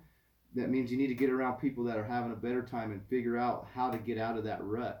time, that means you need to get around people that are having a better time and figure out how to get out of that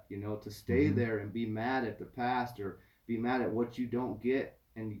rut, to stay there and be mad at the past or be mad at what you don't get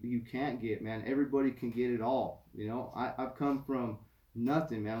and you can't get, man. Everybody can get it all. I've come from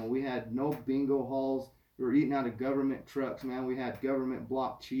nothing, man. When we had no bingo halls, we were eating out of government trucks, man. We had government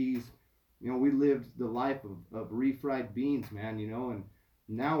block cheese. We lived the life of refried beans, man, and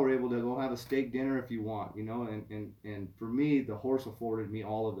now we're able to go have a steak dinner if you want, and for me, the horse afforded me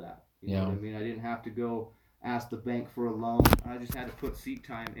all of that. You know what I mean? I didn't have to go ask the bank for a loan. I just had to put seat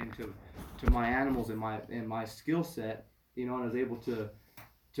time into my animals and my skill set, and I was able to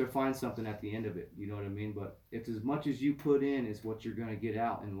find something at the end of it. You know what I mean? But it's as much as you put in is what you're going to get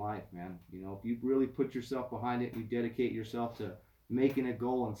out in life, man. If you really put yourself behind it, you dedicate yourself to making a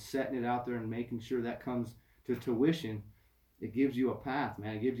goal and setting it out there and making sure that comes to tuition, it gives you a path,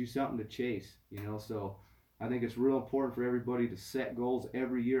 man. It gives you something to chase, so I think it's real important for everybody to set goals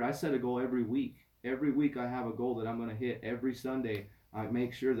every year. I set a goal every week. Every week I have a goal that I'm going to hit. Every Sunday I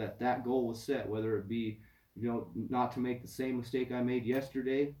make sure that goal was set, whether it be, not to make the same mistake I made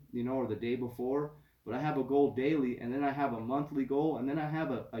yesterday, or the day before. But I have a goal daily, and then I have a monthly goal, and then I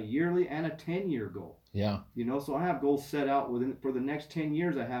have a yearly and a 10-year goal. Yeah. So I have goals set out for the next 10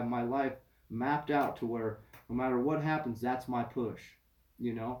 years. I have my life mapped out to where no matter what happens, that's my push.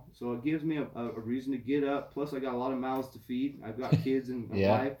 So it gives me a reason to get up. Plus, I got a lot of mouths to feed. I've got kids and a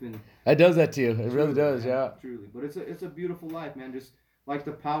wife, and it does that to you. It really does, man, yeah. Truly, but it's a beautiful life, man. Just like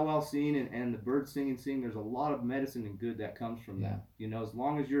the powwow scene and the bird singing scene, there's a lot of medicine and good that comes from that. As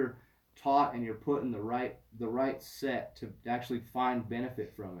long as you're taught and you're put in the right set to actually find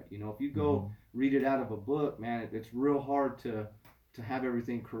benefit from it. If you go read it out of a book, man, it's real hard to have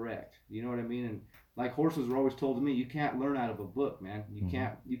everything correct. You know what I mean? And like horses were always told to me, you can't learn out of a book, man.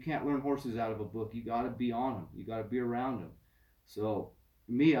 You can't learn horses out of a book. You got to be on them. You got to be around them. So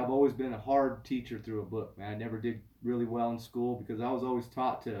me, I've always been a hard teacher through a book, man. I never did really well in school because I was always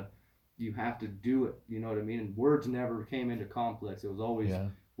taught you have to do it. You know what I mean? And words never came into complex. It was always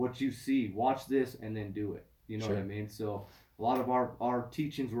what you see, watch this, and then do it. You know what I mean? So a lot of our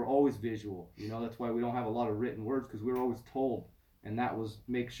teachings were always visual. That's why we don't have a lot of written words, because we were always told. And that was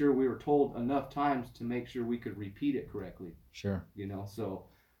make sure we were told enough times to make sure we could repeat it correctly. Sure. So.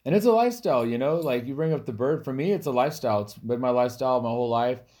 And it's a lifestyle, like you bring up the bird. For me, it's a lifestyle. It's been my lifestyle my whole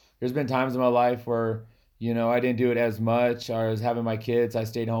life. There's been times in my life where, I didn't do it as much. I was having my kids. I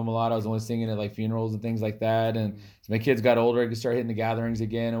stayed home a lot. I was only singing at like funerals and things like that. And as my kids got older, I could start hitting the gatherings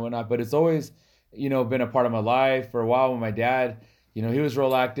again and whatnot. But it's always been a part of my life for a while. When my dad, he was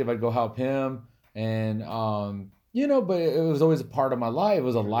real active, I'd go help him, and but it was always a part of my life. It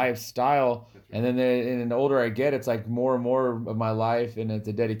was a lifestyle. That's right. And then the older I get, it's like more and more of my life, and it's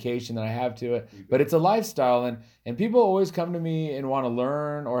a dedication that I have to it. But it's a lifestyle, and people always come to me and want to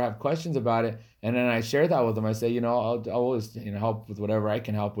learn or have questions about it, and then I share that with them. I say, I'll always help with whatever I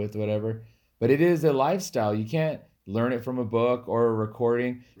can help with, whatever. But it is a lifestyle. You can't learn it from a book or a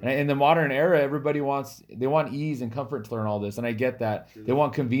recording. Right. And in the modern era, everybody wants ease and comfort to learn all this, and I get that. True. They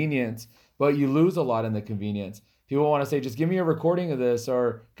want convenience, but you lose a lot in the convenience. People want to say, just give me a recording of this,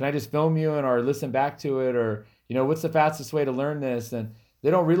 or can I just film you or listen back to it, or what's the fastest way to learn this? And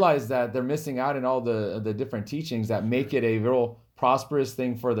they don't realize that they're missing out on all the different teachings that make it a real prosperous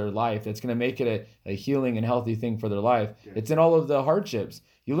thing for their life. It's going to make it a healing and healthy thing for their life. Yeah. It's in all of the hardships.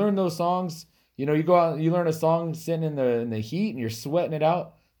 You learn those songs. You go out, you learn a song sitting in the heat and you're sweating it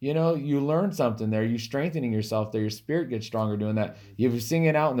out. You learn something there. You're strengthening yourself there. Your spirit gets stronger doing that. You sing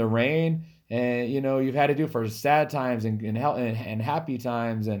it out in the rain, and you've had to do it for sad times and happy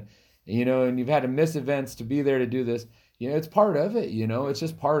times, and and you've had to miss events to be there to do this. It's part of it. It's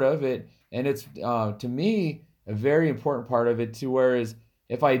just part of it, and it's to me a very important part of it too. Whereas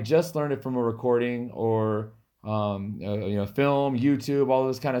if I just learned it from a recording or film, YouTube, all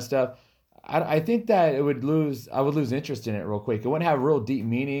this kind of stuff, I think that I would lose interest in it real quick. It wouldn't have real deep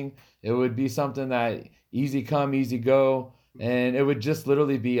meaning. It would be something that easy come, easy go, and it would just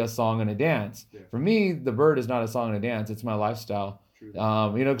literally be a song and a dance. Yeah. For me, the bird is not a song and a dance. It's my lifestyle.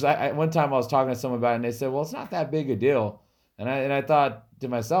 Because I one time I was talking to someone about it, and they said, well, it's not that big a deal. And I thought to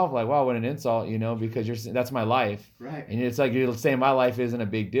myself, like, wow, what an insult, because that's my life. Right. And it's like you're saying my life isn't a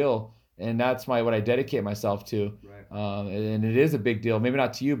big deal. And that's what I dedicate myself to. Right. And it is a big deal. Maybe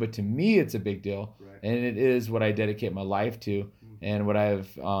not to you, but to me, it's a big deal. Right. And it is what I dedicate my life to. Mm-hmm. And what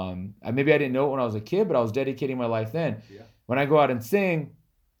maybe I didn't know it when I was a kid, but I was dedicating my life then. Yeah. When I go out and sing,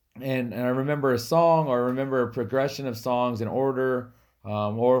 and I remember a song, or I remember a progression of songs in order,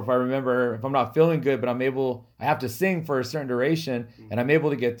 or if I'm not feeling good, but I have to sing for a certain duration, and I'm able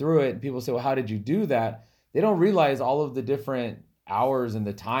to get through it. And people say, well, how did you do that? They don't realize all of the different hours and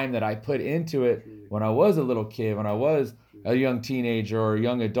the time that I put into it when I was a little kid, when I was a young teenager or a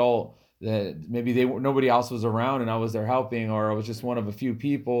young adult, that maybe nobody else was around and I was there helping, or I was just one of a few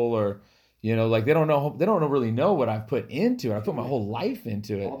people, or they don't really know what I've put into it. I put my whole life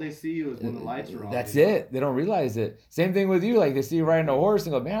into it. All they see you is when the lights are on. That's it. They don't realize it. Same thing with you. Like, they see you riding a horse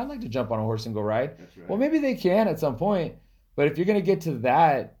and go, man, I'd like to jump on a horse and go ride. That's right. Well, maybe they can at some point, but if you're going to get to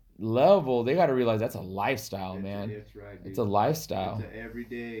that level, they got to realize that's a lifestyle, man. That's right, dude. It's a lifestyle. It's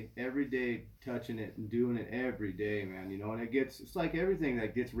every day touching it and doing it every day, man. And it's like everything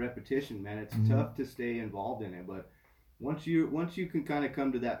that gets repetition, man. It's tough to stay involved in it, but once you can kind of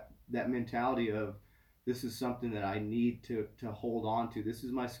come to that mentality of, this is something that I need to hold on to. This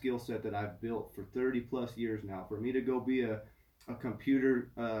is my skill set that I've built for 30 plus years now. For me to go be a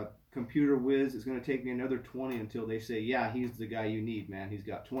computer whiz, is going to take me another 20 until they say, yeah, he's the guy you need, man. He's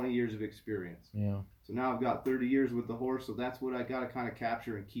got 20 years of experience. Yeah. So now I've got 30 years with the horse, so that's what I got to kind of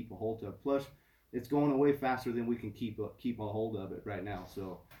capture and keep a hold of. Plus, it's going away faster than we can keep a hold of it right now.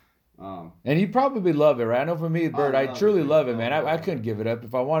 So. And you probably love it, right? I know for me, Bird, I truly love it, man. I couldn't give it up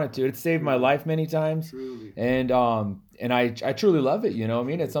if I wanted to. It saved my life many times. Truly. And I truly love it. I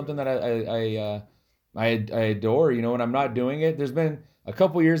mean, it's something that I adore. When I'm not doing it, there's been a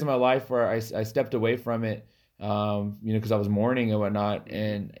couple years in my life where I stepped away from it, because I was mourning and whatnot,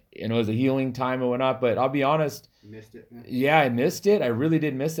 and it was a healing time and whatnot. But I'll be honest, missed it. Yeah, I missed it. I really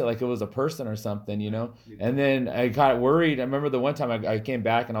did miss it, like it was a person or something, And then I got worried. I remember the one time I came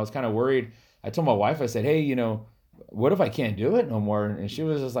back and I was kind of worried. I told my wife, I said, hey, what if I can't do it no more? And she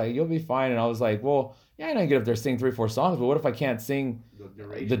was just like, you'll be fine. And I was like, well, yeah, I can get up there, sing 3-4 songs, but what if I can't sing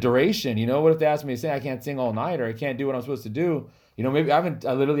the duration? What if they ask me to sing, I can't sing all night, or I can't do what I'm supposed to do? Maybe I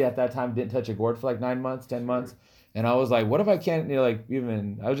literally at that time didn't touch a gourd for like 9 months, 10 months. And I was like, what if I can't,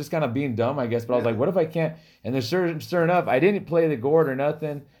 I was just kind of being dumb, I guess, but I was like, what if I can't? And then sure enough, I didn't play the gourd or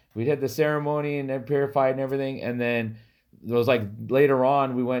nothing. We had the ceremony and then purified and everything. And then it was like later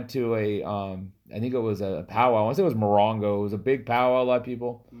on, we went to I think it was a powwow. I want to say it was Morongo. It was a big powwow, a lot of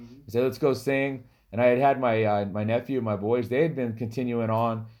people. Mm-hmm. I said, let's go sing. And I had my nephew and my boys, they had been continuing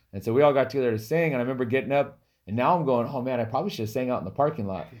on. And so we all got together to sing. And I remember getting up. And now I'm going, oh man, I probably should have sang out in the parking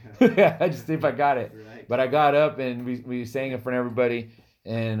lot. I just see if I got it. Right. But I got up and we sang in front of everybody.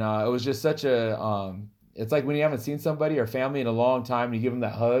 And it was just such a, it's like when you haven't seen somebody or family in a long time and you give them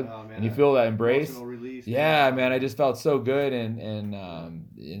that hug and you feel that embrace. Release, man, I just felt so good.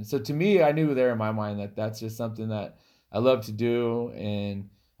 And so to me, I knew there in my mind that that's just something that I love to do. And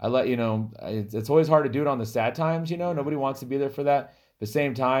I let it's always hard to do it on the sad times. Nobody wants to be there for that. At the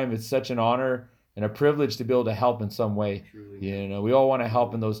same time, it's such an honor and a privilege to be able to help in some way. Truly, We all want to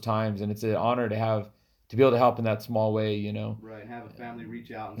help in those times, and it's an honor to be able to help in that small way. Right, and have a family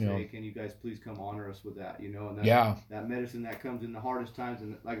reach out and say, hey, can you guys please come honor us with that? And that medicine that comes in the hardest times,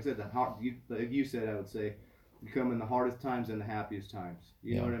 and like I said, like you said, I would say, you come in the hardest times and the happiest times.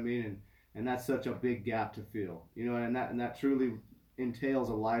 You know what I mean? And that's such a big gap to fill. And that truly entails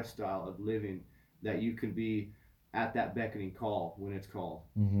a lifestyle of living that you can be at that beckoning call when it's called.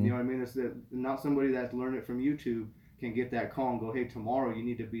 Mm-hmm. You know what I mean? It's not somebody that's learned it from YouTube can get that call and go, hey, tomorrow you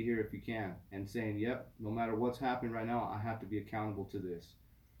need to be here if you can, and saying, yep, no matter what's happening right now, I have to be accountable to this.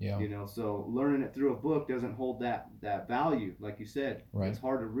 Yeah. So learning it through a book doesn't hold that value, like you said. Right. It's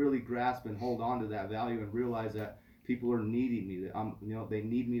hard to really grasp and hold on to that value and realize that people are needing me. That they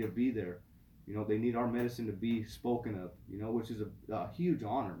need me to be there. They need our medicine to be spoken of. Which is a huge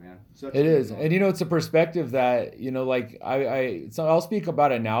honor, man. It is, and it's a perspective that so I'll speak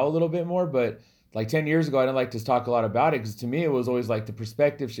about it now a little bit more, but like 10 years ago, I didn't like to talk a lot about it because to me it was always like the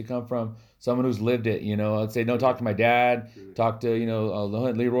perspective should come from someone who's lived it. I'd say, no, talk to my dad, talk to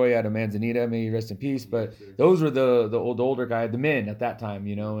Leroy out of Manzanita, may he rest in peace. But those were the older guys, the men at that time,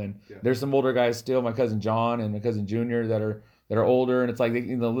 and there's some older guys still, my cousin John and my cousin Junior that are older, and it's like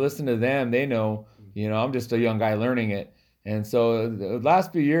listen to them, they know. I'm just a young guy learning it, and so the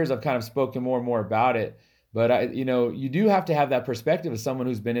last few years I've kind of spoken more and more about it. But you do have to have that perspective of someone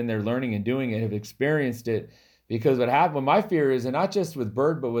who's been in there learning and doing it, have experienced it. Because what my fear is, and not just with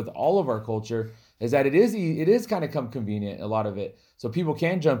Bird, but with all of our culture, is that it is kind of come convenient, a lot of it. So people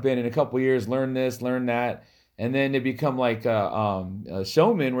can jump in a couple of years, learn this, learn that, and then they become like a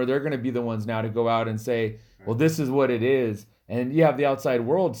showman where they're going to be the ones now to go out and say, well, this is what it is. And you have the outside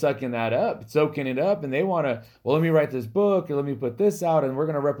world sucking that up, soaking it up, and they want to, well, let me write this book, or let me put this out, and we're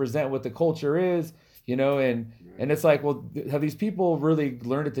going to represent what the culture is. And it's like, well, have these people really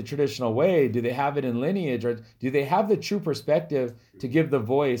learned it the traditional way? Do they have it in lineage, or do they have the true perspective to give the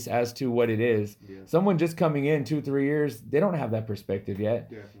voice as to what it is? Yeah. Someone just coming in 2-3 years, they don't have that perspective yet.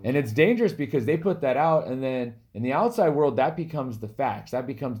 Definitely. And it's dangerous because they put that out, and then in the outside world, that becomes the facts, that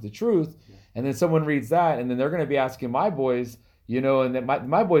becomes the truth. Yeah. And then someone reads that, and then they're going to be asking my boys, and then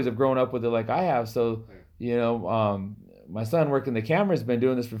my boys have grown up with it like I have. So, my son working the camera has been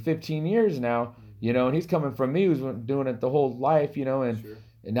doing this for 15 years now. And he's coming from me who's doing it the whole life, and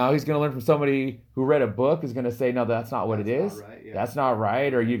now he's going to learn from somebody who read a book is going to say, no, that's not what it is. Not right, yeah. That's not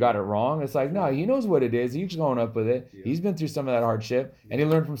right, or you got it wrong. It's like, no, he knows what it is. He's going up with it. Yeah. He's been through some of that hardship, and he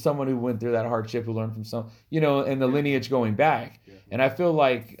learned from someone who went through that hardship, who learned from some, and the lineage going back. Yeah. And I feel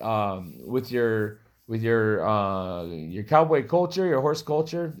like with your cowboy culture, your horse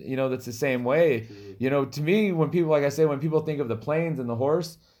culture, that's the same way. To me, when people think of the plains and the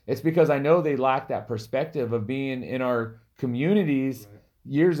horse, it's because I know they lack that perspective of being in our communities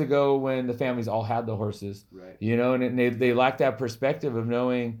years ago when the families all had the horses, and they lack that perspective of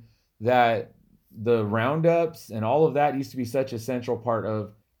knowing that the roundups and all of that used to be such a central part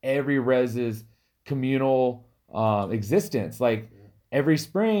of every res's communal existence. Like every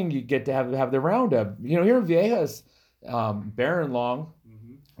spring you get to have the roundup. Here in Viejas, Barren Long,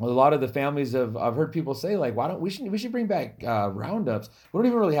 a lot of the families I've heard people say, like, we should bring back roundups. We don't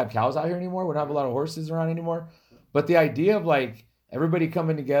even really have cows out here anymore. We don't have a lot of horses around anymore. But the idea of like everybody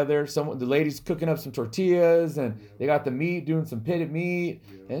coming together, the ladies cooking up some tortillas, and they got the meat, doing some pitted meat.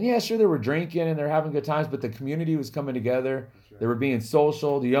 And sure, they were drinking and they're having good times, but the community was coming together. They were being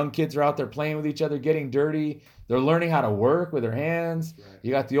social. The young kids are out there playing with each other, getting dirty. They're learning how to work with their hands.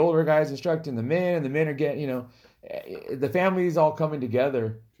 You got the older guys instructing the men, and the men are getting, the families all coming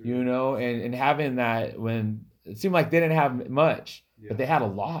together, and having that when it seemed like they didn't have much, but they had a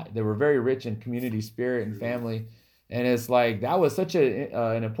lot. They were very rich in community spirit and family. And it's like, that was such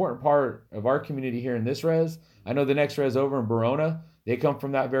an important part of our community here in this res. I know the next res over in Verona, they come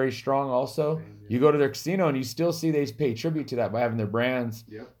from that very strong also. You go to their casino and you still see they pay tribute to that by having their brands,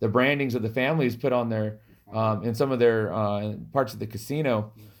 the brandings of the families put on their, in some of their parts of the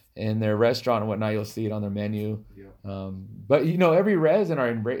casino. In their restaurant and whatnot, you'll see it on their menu. But every res in our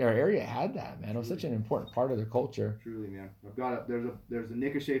area had that, man. It was such an important part of their culture. Truly, man. There's a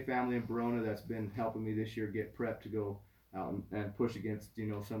Nicochet family in Verona that's been helping me this year get prepped to go out and push against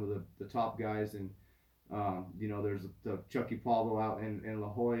some of the top guys, and there's the Chucky Pablo out in La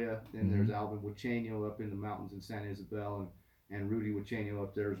Jolla, and there's Alvin Huicheño up in the mountains in San Isabel, and Rudy Huicheño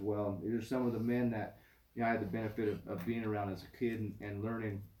up there as well. And there's some of the men that I had the benefit of being around as a kid and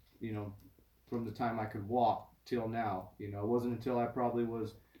learning. From the time I could walk till now, it wasn't until I probably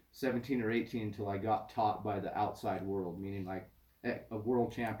was 17 or 18 until I got taught by the outside world, meaning like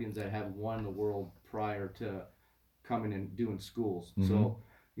world champions that have won the world prior to coming and doing schools. Mm-hmm. So,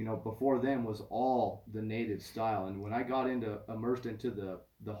 before them was all the native style. And when I got immersed into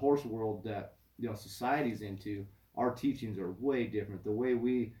the horse world that, society's into, our teachings are way different. The way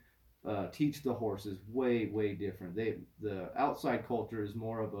we teach the horse is way, way different. The outside culture is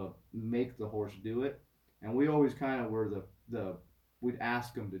more of a make the horse do it. And we always kind of were we'd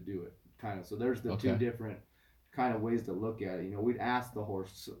ask them to do it kind of. So there's the two different kind of ways to look at it. We'd ask the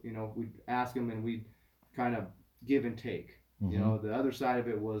horse, we'd ask them and we'd kind of give and take. Mm-hmm. The other side of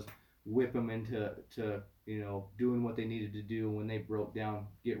it was whip them into doing what they needed to do. When they broke down,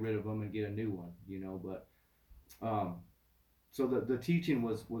 get rid of them and get a new one. But so the teaching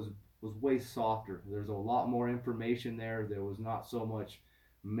was way softer. There's a lot more information there. There was not so much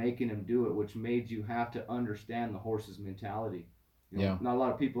making them do it, which made you have to understand the horse's mentality. Not a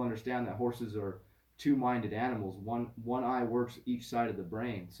lot of people understand that horses are two-minded animals. One eye works each side of the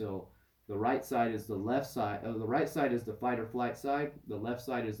brain. So the right side is the left side. The right side is the fight or flight side. The left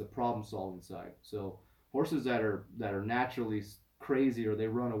side is the problem-solving side. So horses that are naturally crazy or they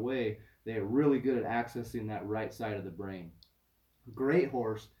run away, they are really good at accessing that right side of the brain. Great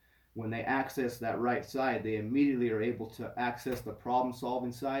horse, when they access that right side, they immediately are able to access the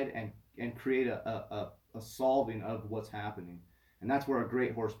problem-solving side and create a solving of what's happening. And that's where a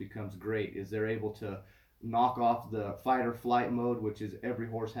great horse becomes great, is they're able to knock off the fight or flight mode, which is every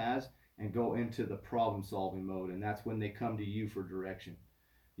horse has, and go into the problem-solving mode. And that's when they come to you for direction.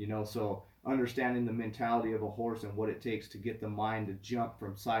 So understanding the mentality of a horse and what it takes to get the mind to jump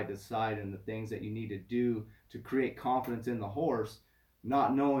from side to side and the things that you need to do to create confidence in the horse,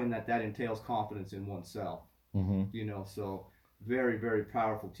 not knowing that entails confidence in oneself. Mm-hmm. So very, very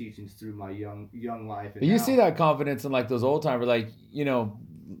powerful teachings through my young life. And you see that confidence in like those old timers,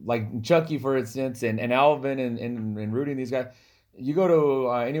 like Chucky, for instance, and Alvin and Rudy and these guys. You go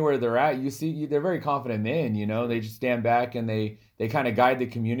to anywhere they're at, you see they're very confident men. They just stand back and they kind of guide the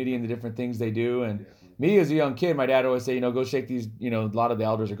community in the different things they do. And me as a young kid, my dad always say, go shake these. A lot of the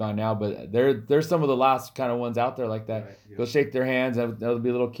elders are gone now, but they're some of the last kind of ones out there like that. Right, yeah. Go shake their hands. There'll be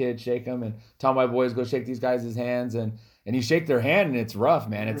a little kid, shake them, and tell my boys go shake these guys' hands and you shake their hand and it's rough,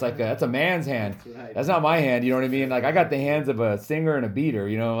 man. It's like that's a man's hand. That's right. That's not my hand. You know what I mean? Like I got the hands of a singer and a beater,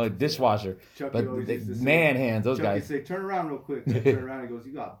 a dishwasher. Chucky But the man hands, those Chucky guys. say, turn around real quick. Turn around and goes,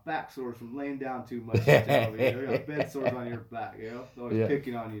 you got back sores from laying down too much. You got bed sores on your back. Always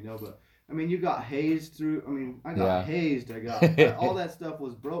picking on you. But I mean, you got hazed through. I got hazed. I got all that stuff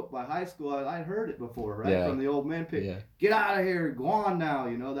was broke by high school. I'd heard it before, right? Yeah. From the old men pick. Yeah. Get out of here, go on now.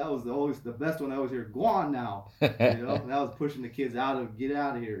 That was always the best one I always hear. Go on now. And that was pushing the kids get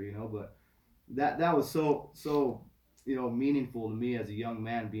out of here. But that was so meaningful to me as a young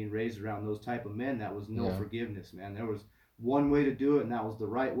man being raised around those type of men. That was no forgiveness, man. There was one way to do it, and that was the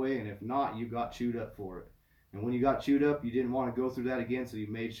right way. And if not, you got chewed up for it. And when you got chewed up, you didn't want to go through that again, so you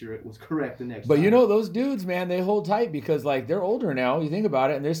made sure it was correct the next time. But those dudes, man, they hold tight because like they're older now. You think about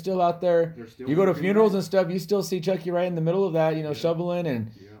it, and they're still out there. You go to funerals and stuff, you still see Chucky right in the middle of that, shoveling,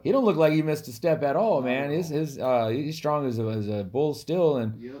 and he don't look like he missed a step at all, man. He's strong as a bull still,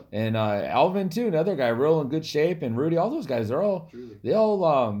 and Alvin too, another guy, real in good shape, and Rudy, all those guys, they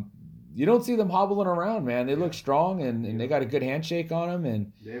all you don't see them hobbling around, man. They look strong and they got a good handshake on them,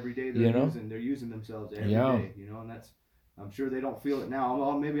 and every day they're using themselves every day, and that's. I'm sure they don't feel it now.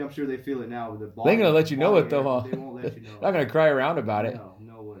 Well, maybe I'm sure they feel it now with the ball. They're gonna let you know it though, huh? They won't let you know. Not gonna cry around about it.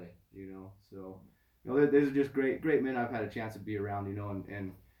 No way. So these are just great men I've had a chance to be around,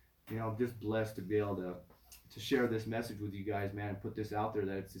 and I'm just blessed to be able to share this message with you guys, man, and put this out there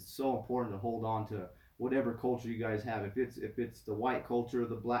that it's so important to hold on to whatever culture you guys have. If it's the white culture,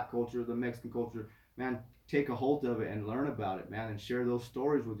 the black culture, the Mexican culture, man, take a hold of it and learn about it, man, and share those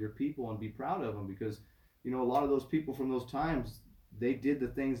stories with your people and be proud of them, because a lot of those people from those times, they did the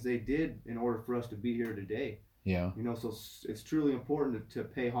things they did in order for us to be here today. Yeah. So it's truly important to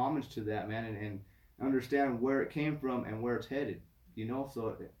pay homage to that, man, and understand where it came from and where it's headed.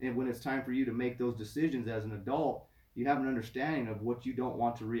 So and when it's time for you to make those decisions as an adult, you have an understanding of what you don't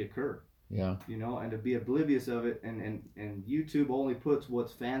want to reoccur. Yeah. And to be oblivious of it, and YouTube only puts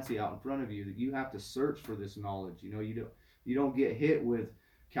what's fancy out in front of you. That you have to search for this knowledge. You don't get hit with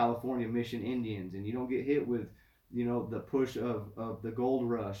California mission Indians, and you don't get hit with the push of the gold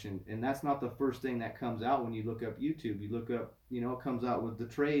rush, and that's not the first thing that comes out when you look up YouTube. You look up, it comes out with the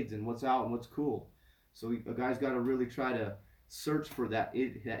trades and what's out and what's cool. So a guy's got to really try to search for that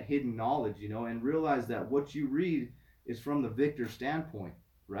hidden knowledge, and realize that what you read is from the victor standpoint.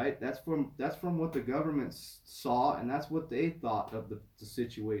 Right, that's from what the government saw, and that's what they thought of the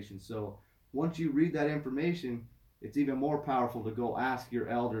situation. So once you read that information, it's even more powerful to go ask your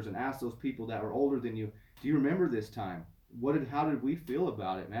elders and ask those people that were older than you, do you remember this time? How did we feel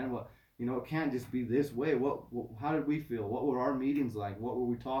about it, man? It can't just be this way. How did we feel? What were our meetings like? What were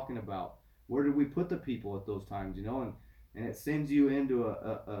we talking about? Where did we put the people at those times, and it sends you into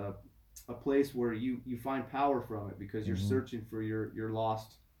a place where you find power from it, because you're searching for your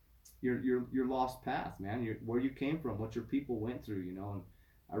lost path, man. Where you came from, what your people went through, and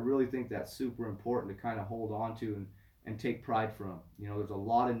I really think that's super important to kind of hold on to and take pride from. There's a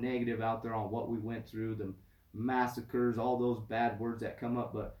lot of negative out there on what we went through, the massacres, all those bad words that come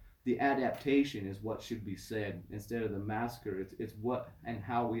up, but the adaptation is what should be said instead of the massacre. It's what and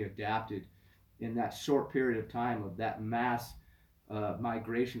how we adapted in that short period of time of that mass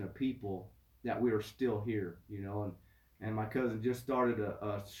migration of people, that we are still here, and my cousin just started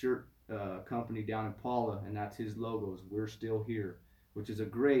a shirt company down in Paula, and that's his logos. We're still here, which is a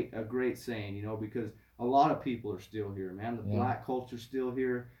great saying, because a lot of people are still here, man. The black culture's still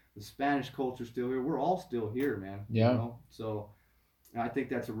here, the Spanish culture's still here. We're all still here, man. So I think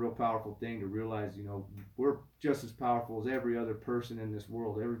that's a real powerful thing to realize. We're just as powerful as every other person in this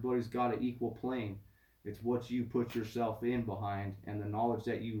world. Everybody's got an equal plane. It's what you put yourself in behind, and the knowledge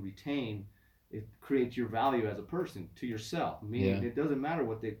that you retain, it creates your value as a person to yourself. Meaning it doesn't matter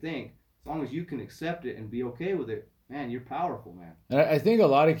what they think, as long as you can accept it and be okay with it. Man, you're powerful, man. And I think a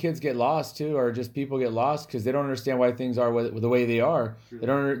lot of kids get lost too, or just people get lost because they don't understand why things are the way they are.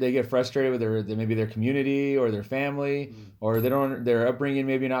 Sure. They get frustrated with maybe their community or their family, or their upbringing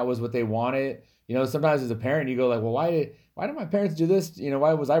maybe not was what they wanted. Sometimes as a parent you go like, well, why did my parents do this?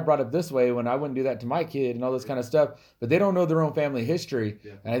 Why was I brought up this way when I wouldn't do that to my kid, and all this kind of stuff. But they don't know their own family history.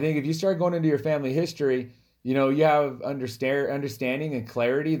 Yeah. And I think if you start going into your family history, you have understanding and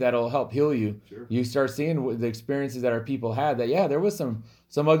clarity that'll help heal you. Sure. You start seeing the experiences that our people had, that there was some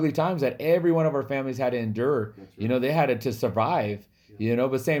ugly times that every one of our families had to endure. Right. They had it to survive. Yeah. But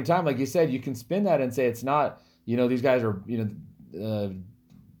at the same time, like you said, you can spin that and say it's not, these guys are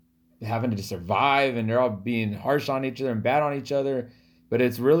having to survive and they're all being harsh on each other and bad on each other, but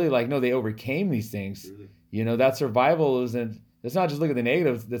it's really like, no, they overcame these things. Really? That survival isn't. Let's not just look at the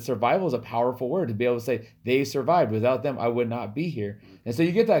negatives. The survival is a powerful word, to be able to say they survived. Without them, I would not be here. And so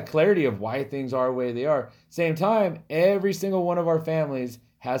you get that clarity of why things are the way they are. Same time, every single one of our families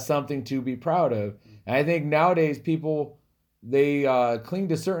has something to be proud of. And I think nowadays people, they cling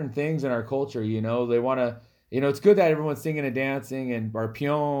to certain things in our culture. They want to, it's good that everyone's singing and dancing and our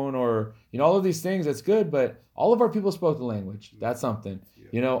peon or, all of these things. That's good. But all of our people spoke the language. That's something.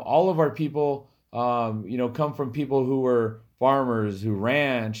 Yeah. All of our people, come from people who were farmers, who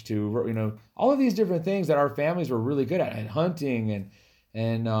ranched, who, all of these different things that our families were really good at, and hunting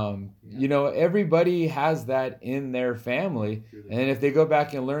and everybody has that in their family. And if they go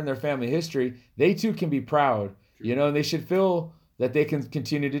back and learn their family history, they too can be proud, and they should feel that they can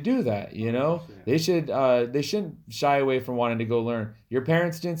continue to do that. They shouldn't shy away from wanting to go learn. Your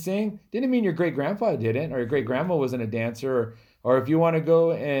parents didn't sing, didn't mean your great grandpa didn't, or your great grandma wasn't a dancer, or if you want to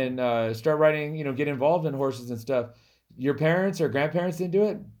go and start riding, get involved in horses and stuff, your parents or grandparents didn't do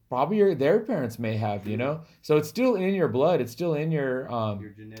it, probably their parents may have, So it's still in your blood. It's still in your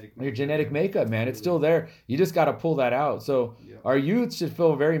genetic makeup, man. It's still there. You just got to pull that out. So our youth should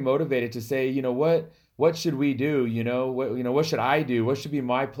feel very motivated to say, what should we do? What should I do? What should be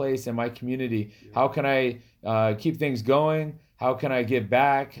my place in my community? How can I keep things going? How can I give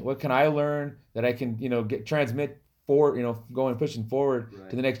back? What can I learn that I can, transmit forward, pushing forward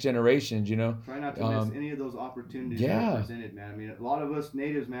to the next generations, Try not to miss any of those opportunities that are presented, man. I mean, a lot of us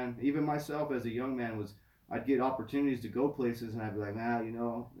natives, man, even myself as a young man I'd get opportunities to go places and I'd be like, I don't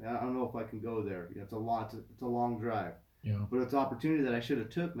know if I can go there. It's a long drive. Yeah. But it's an opportunity that I should have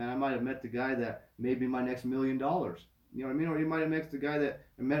took, man. I might have met the guy that made me my next $1 million. You know what I mean? Or you might have met the guy that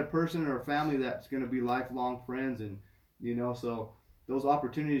met a person or a family that's going to be lifelong friends, and so those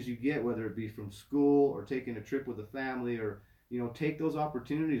opportunities you get, whether it be from school or taking a trip with a family, or take those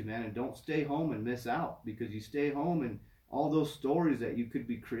opportunities, man, and don't stay home and miss out, because you stay home and all those stories that you could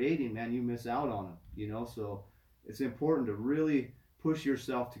be creating, man, you miss out on them. So it's important to really push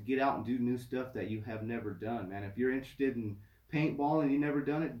yourself to get out and do new stuff that you have never done, man. If you're interested in paintball and you've never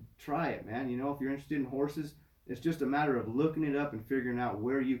done it, try it, man. If you're interested in horses, it's just a matter of looking it up and figuring out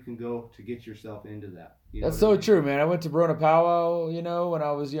where you can go to get yourself into that. That's so true, man. I went to Verona Powwow, when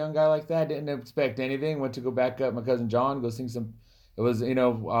I was a young guy like that. Didn't expect anything. Went to go back up my cousin John, go sing some. It was, I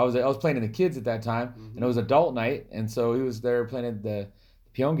was playing in the kids at that time, and it was adult night, and so he was there playing at the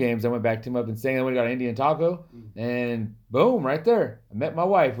peon games. I went back to him up and sang. I went and got an Indian taco, and boom, right there, I met my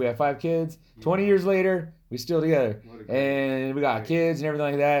wife. We have 5 kids. 20 years later, We still together. And we got kids and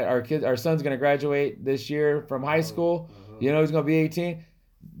everything like that. Our son's gonna graduate this year from high school. You know, he's gonna be 18.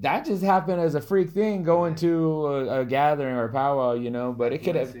 That just happened as a freak thing, going to a gathering or a powwow, you know. But it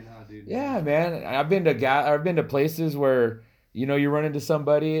could have, yeah, man. I've been to places where, you know, you run into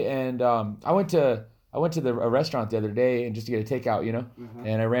somebody, and I went to a restaurant the other day and just to get a takeout, you know,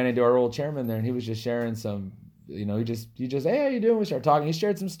 and I ran into our old chairman there, and he was just sharing some, you know, he just hey, how you doing? We started talking. He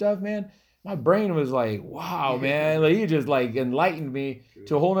shared some stuff, man. My brain was like, wow, man. Like, he just like enlightened me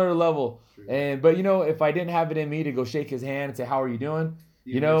to a whole nother level. But you know, if I didn't have it in me to go shake his hand and say, how are you doing?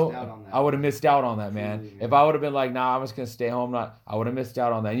 You know, I would have missed out on that, man. Truly, if I would have been like, nah, I'm just going to stay home, I would have missed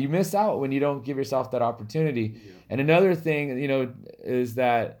out on that. And you miss out when you don't give yourself that opportunity. Yeah. And another thing, you know, is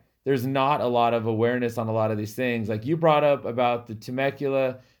that there's not a lot of awareness on a lot of these things. Like you brought up about the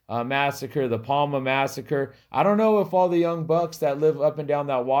Temecula Massacre, the Pauma Massacre. I don't know if all the young bucks that live up and down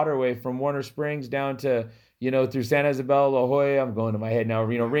that waterway from Warner Springs down to, you know, through San Isabel, La Jolla, I'm going to my head now,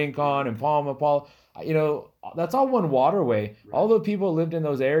 you know, Rincon and Pauma, you know, that's all one waterway. Right. All the people lived in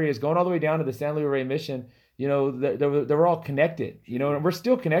those areas, going all the way down to the San Luis Rey Mission. You know, they were all connected. You know, and we're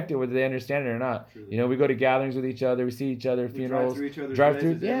still connected, whether they understand it or not. Truly. You know, we go to gatherings with each other, we see each other, funerals, drive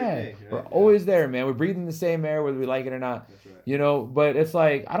through. Yeah, day, right? We're always there, man. We're breathing the same air, whether we like it or not. That's right. You know, but it's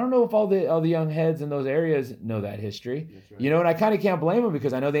like, I don't know if all the young heads in those areas know that history. That's right. You know, and I kind of can't blame them,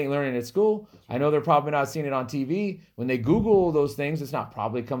 because I know they ain't learning it at school. Right. I know they're probably not seeing it on TV. When they Google those things, it's not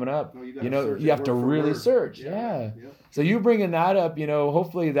probably coming up. No, you know, you have to really search. Yeah. So you bringing that up, you know,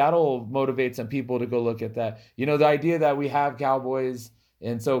 hopefully that'll motivate some people to go look at that. You know, the idea that we have cowboys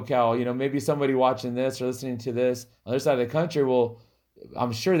in SoCal, you know, maybe somebody watching this or listening to this on the other side of the country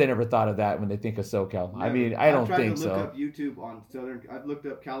I'm sure they never thought of that when they think of SoCal. Never. I mean, I don't think so. I've tried to look up YouTube on Southern. I've looked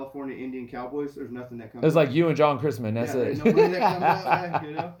up California Indian Cowboys. There's nothing that comes up. It's like you and John Chrisman. That's it. Nobody that comes up,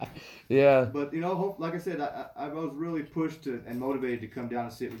 you know? Yeah. But, you know, like I said, I was really pushed and motivated to come down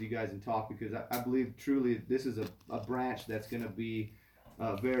and sit with you guys and talk, because I believe truly this is a branch that's going to be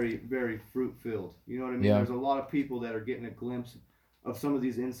very, very fruit-filled. You know what I mean? Yeah. There's a lot of people that are getting a glimpse of some of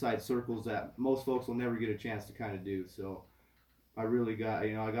these inside circles that most folks will never get a chance to kind of do. So I really got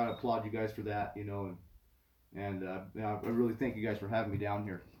to applaud you guys for that, you know, and I really thank you guys for having me down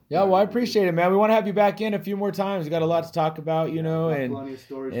here. Yeah, well, I appreciate it, man. We want to have you back in a few more times. We got a lot to talk about, you know, and plenty of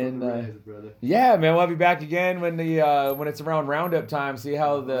stories from the Reyes, brother. Yeah, man, we'll have you back again when it's around roundup time. See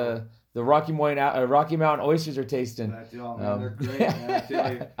how the Rocky Mountain oysters are tasting. That's all, man. They're great, man, I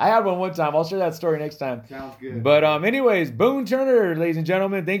tell you. I had one time. I'll share that story next time. Sounds good. But anyways, Boone Turner, ladies and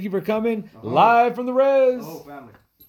gentlemen, thank you for coming live from the Res. Oh, family.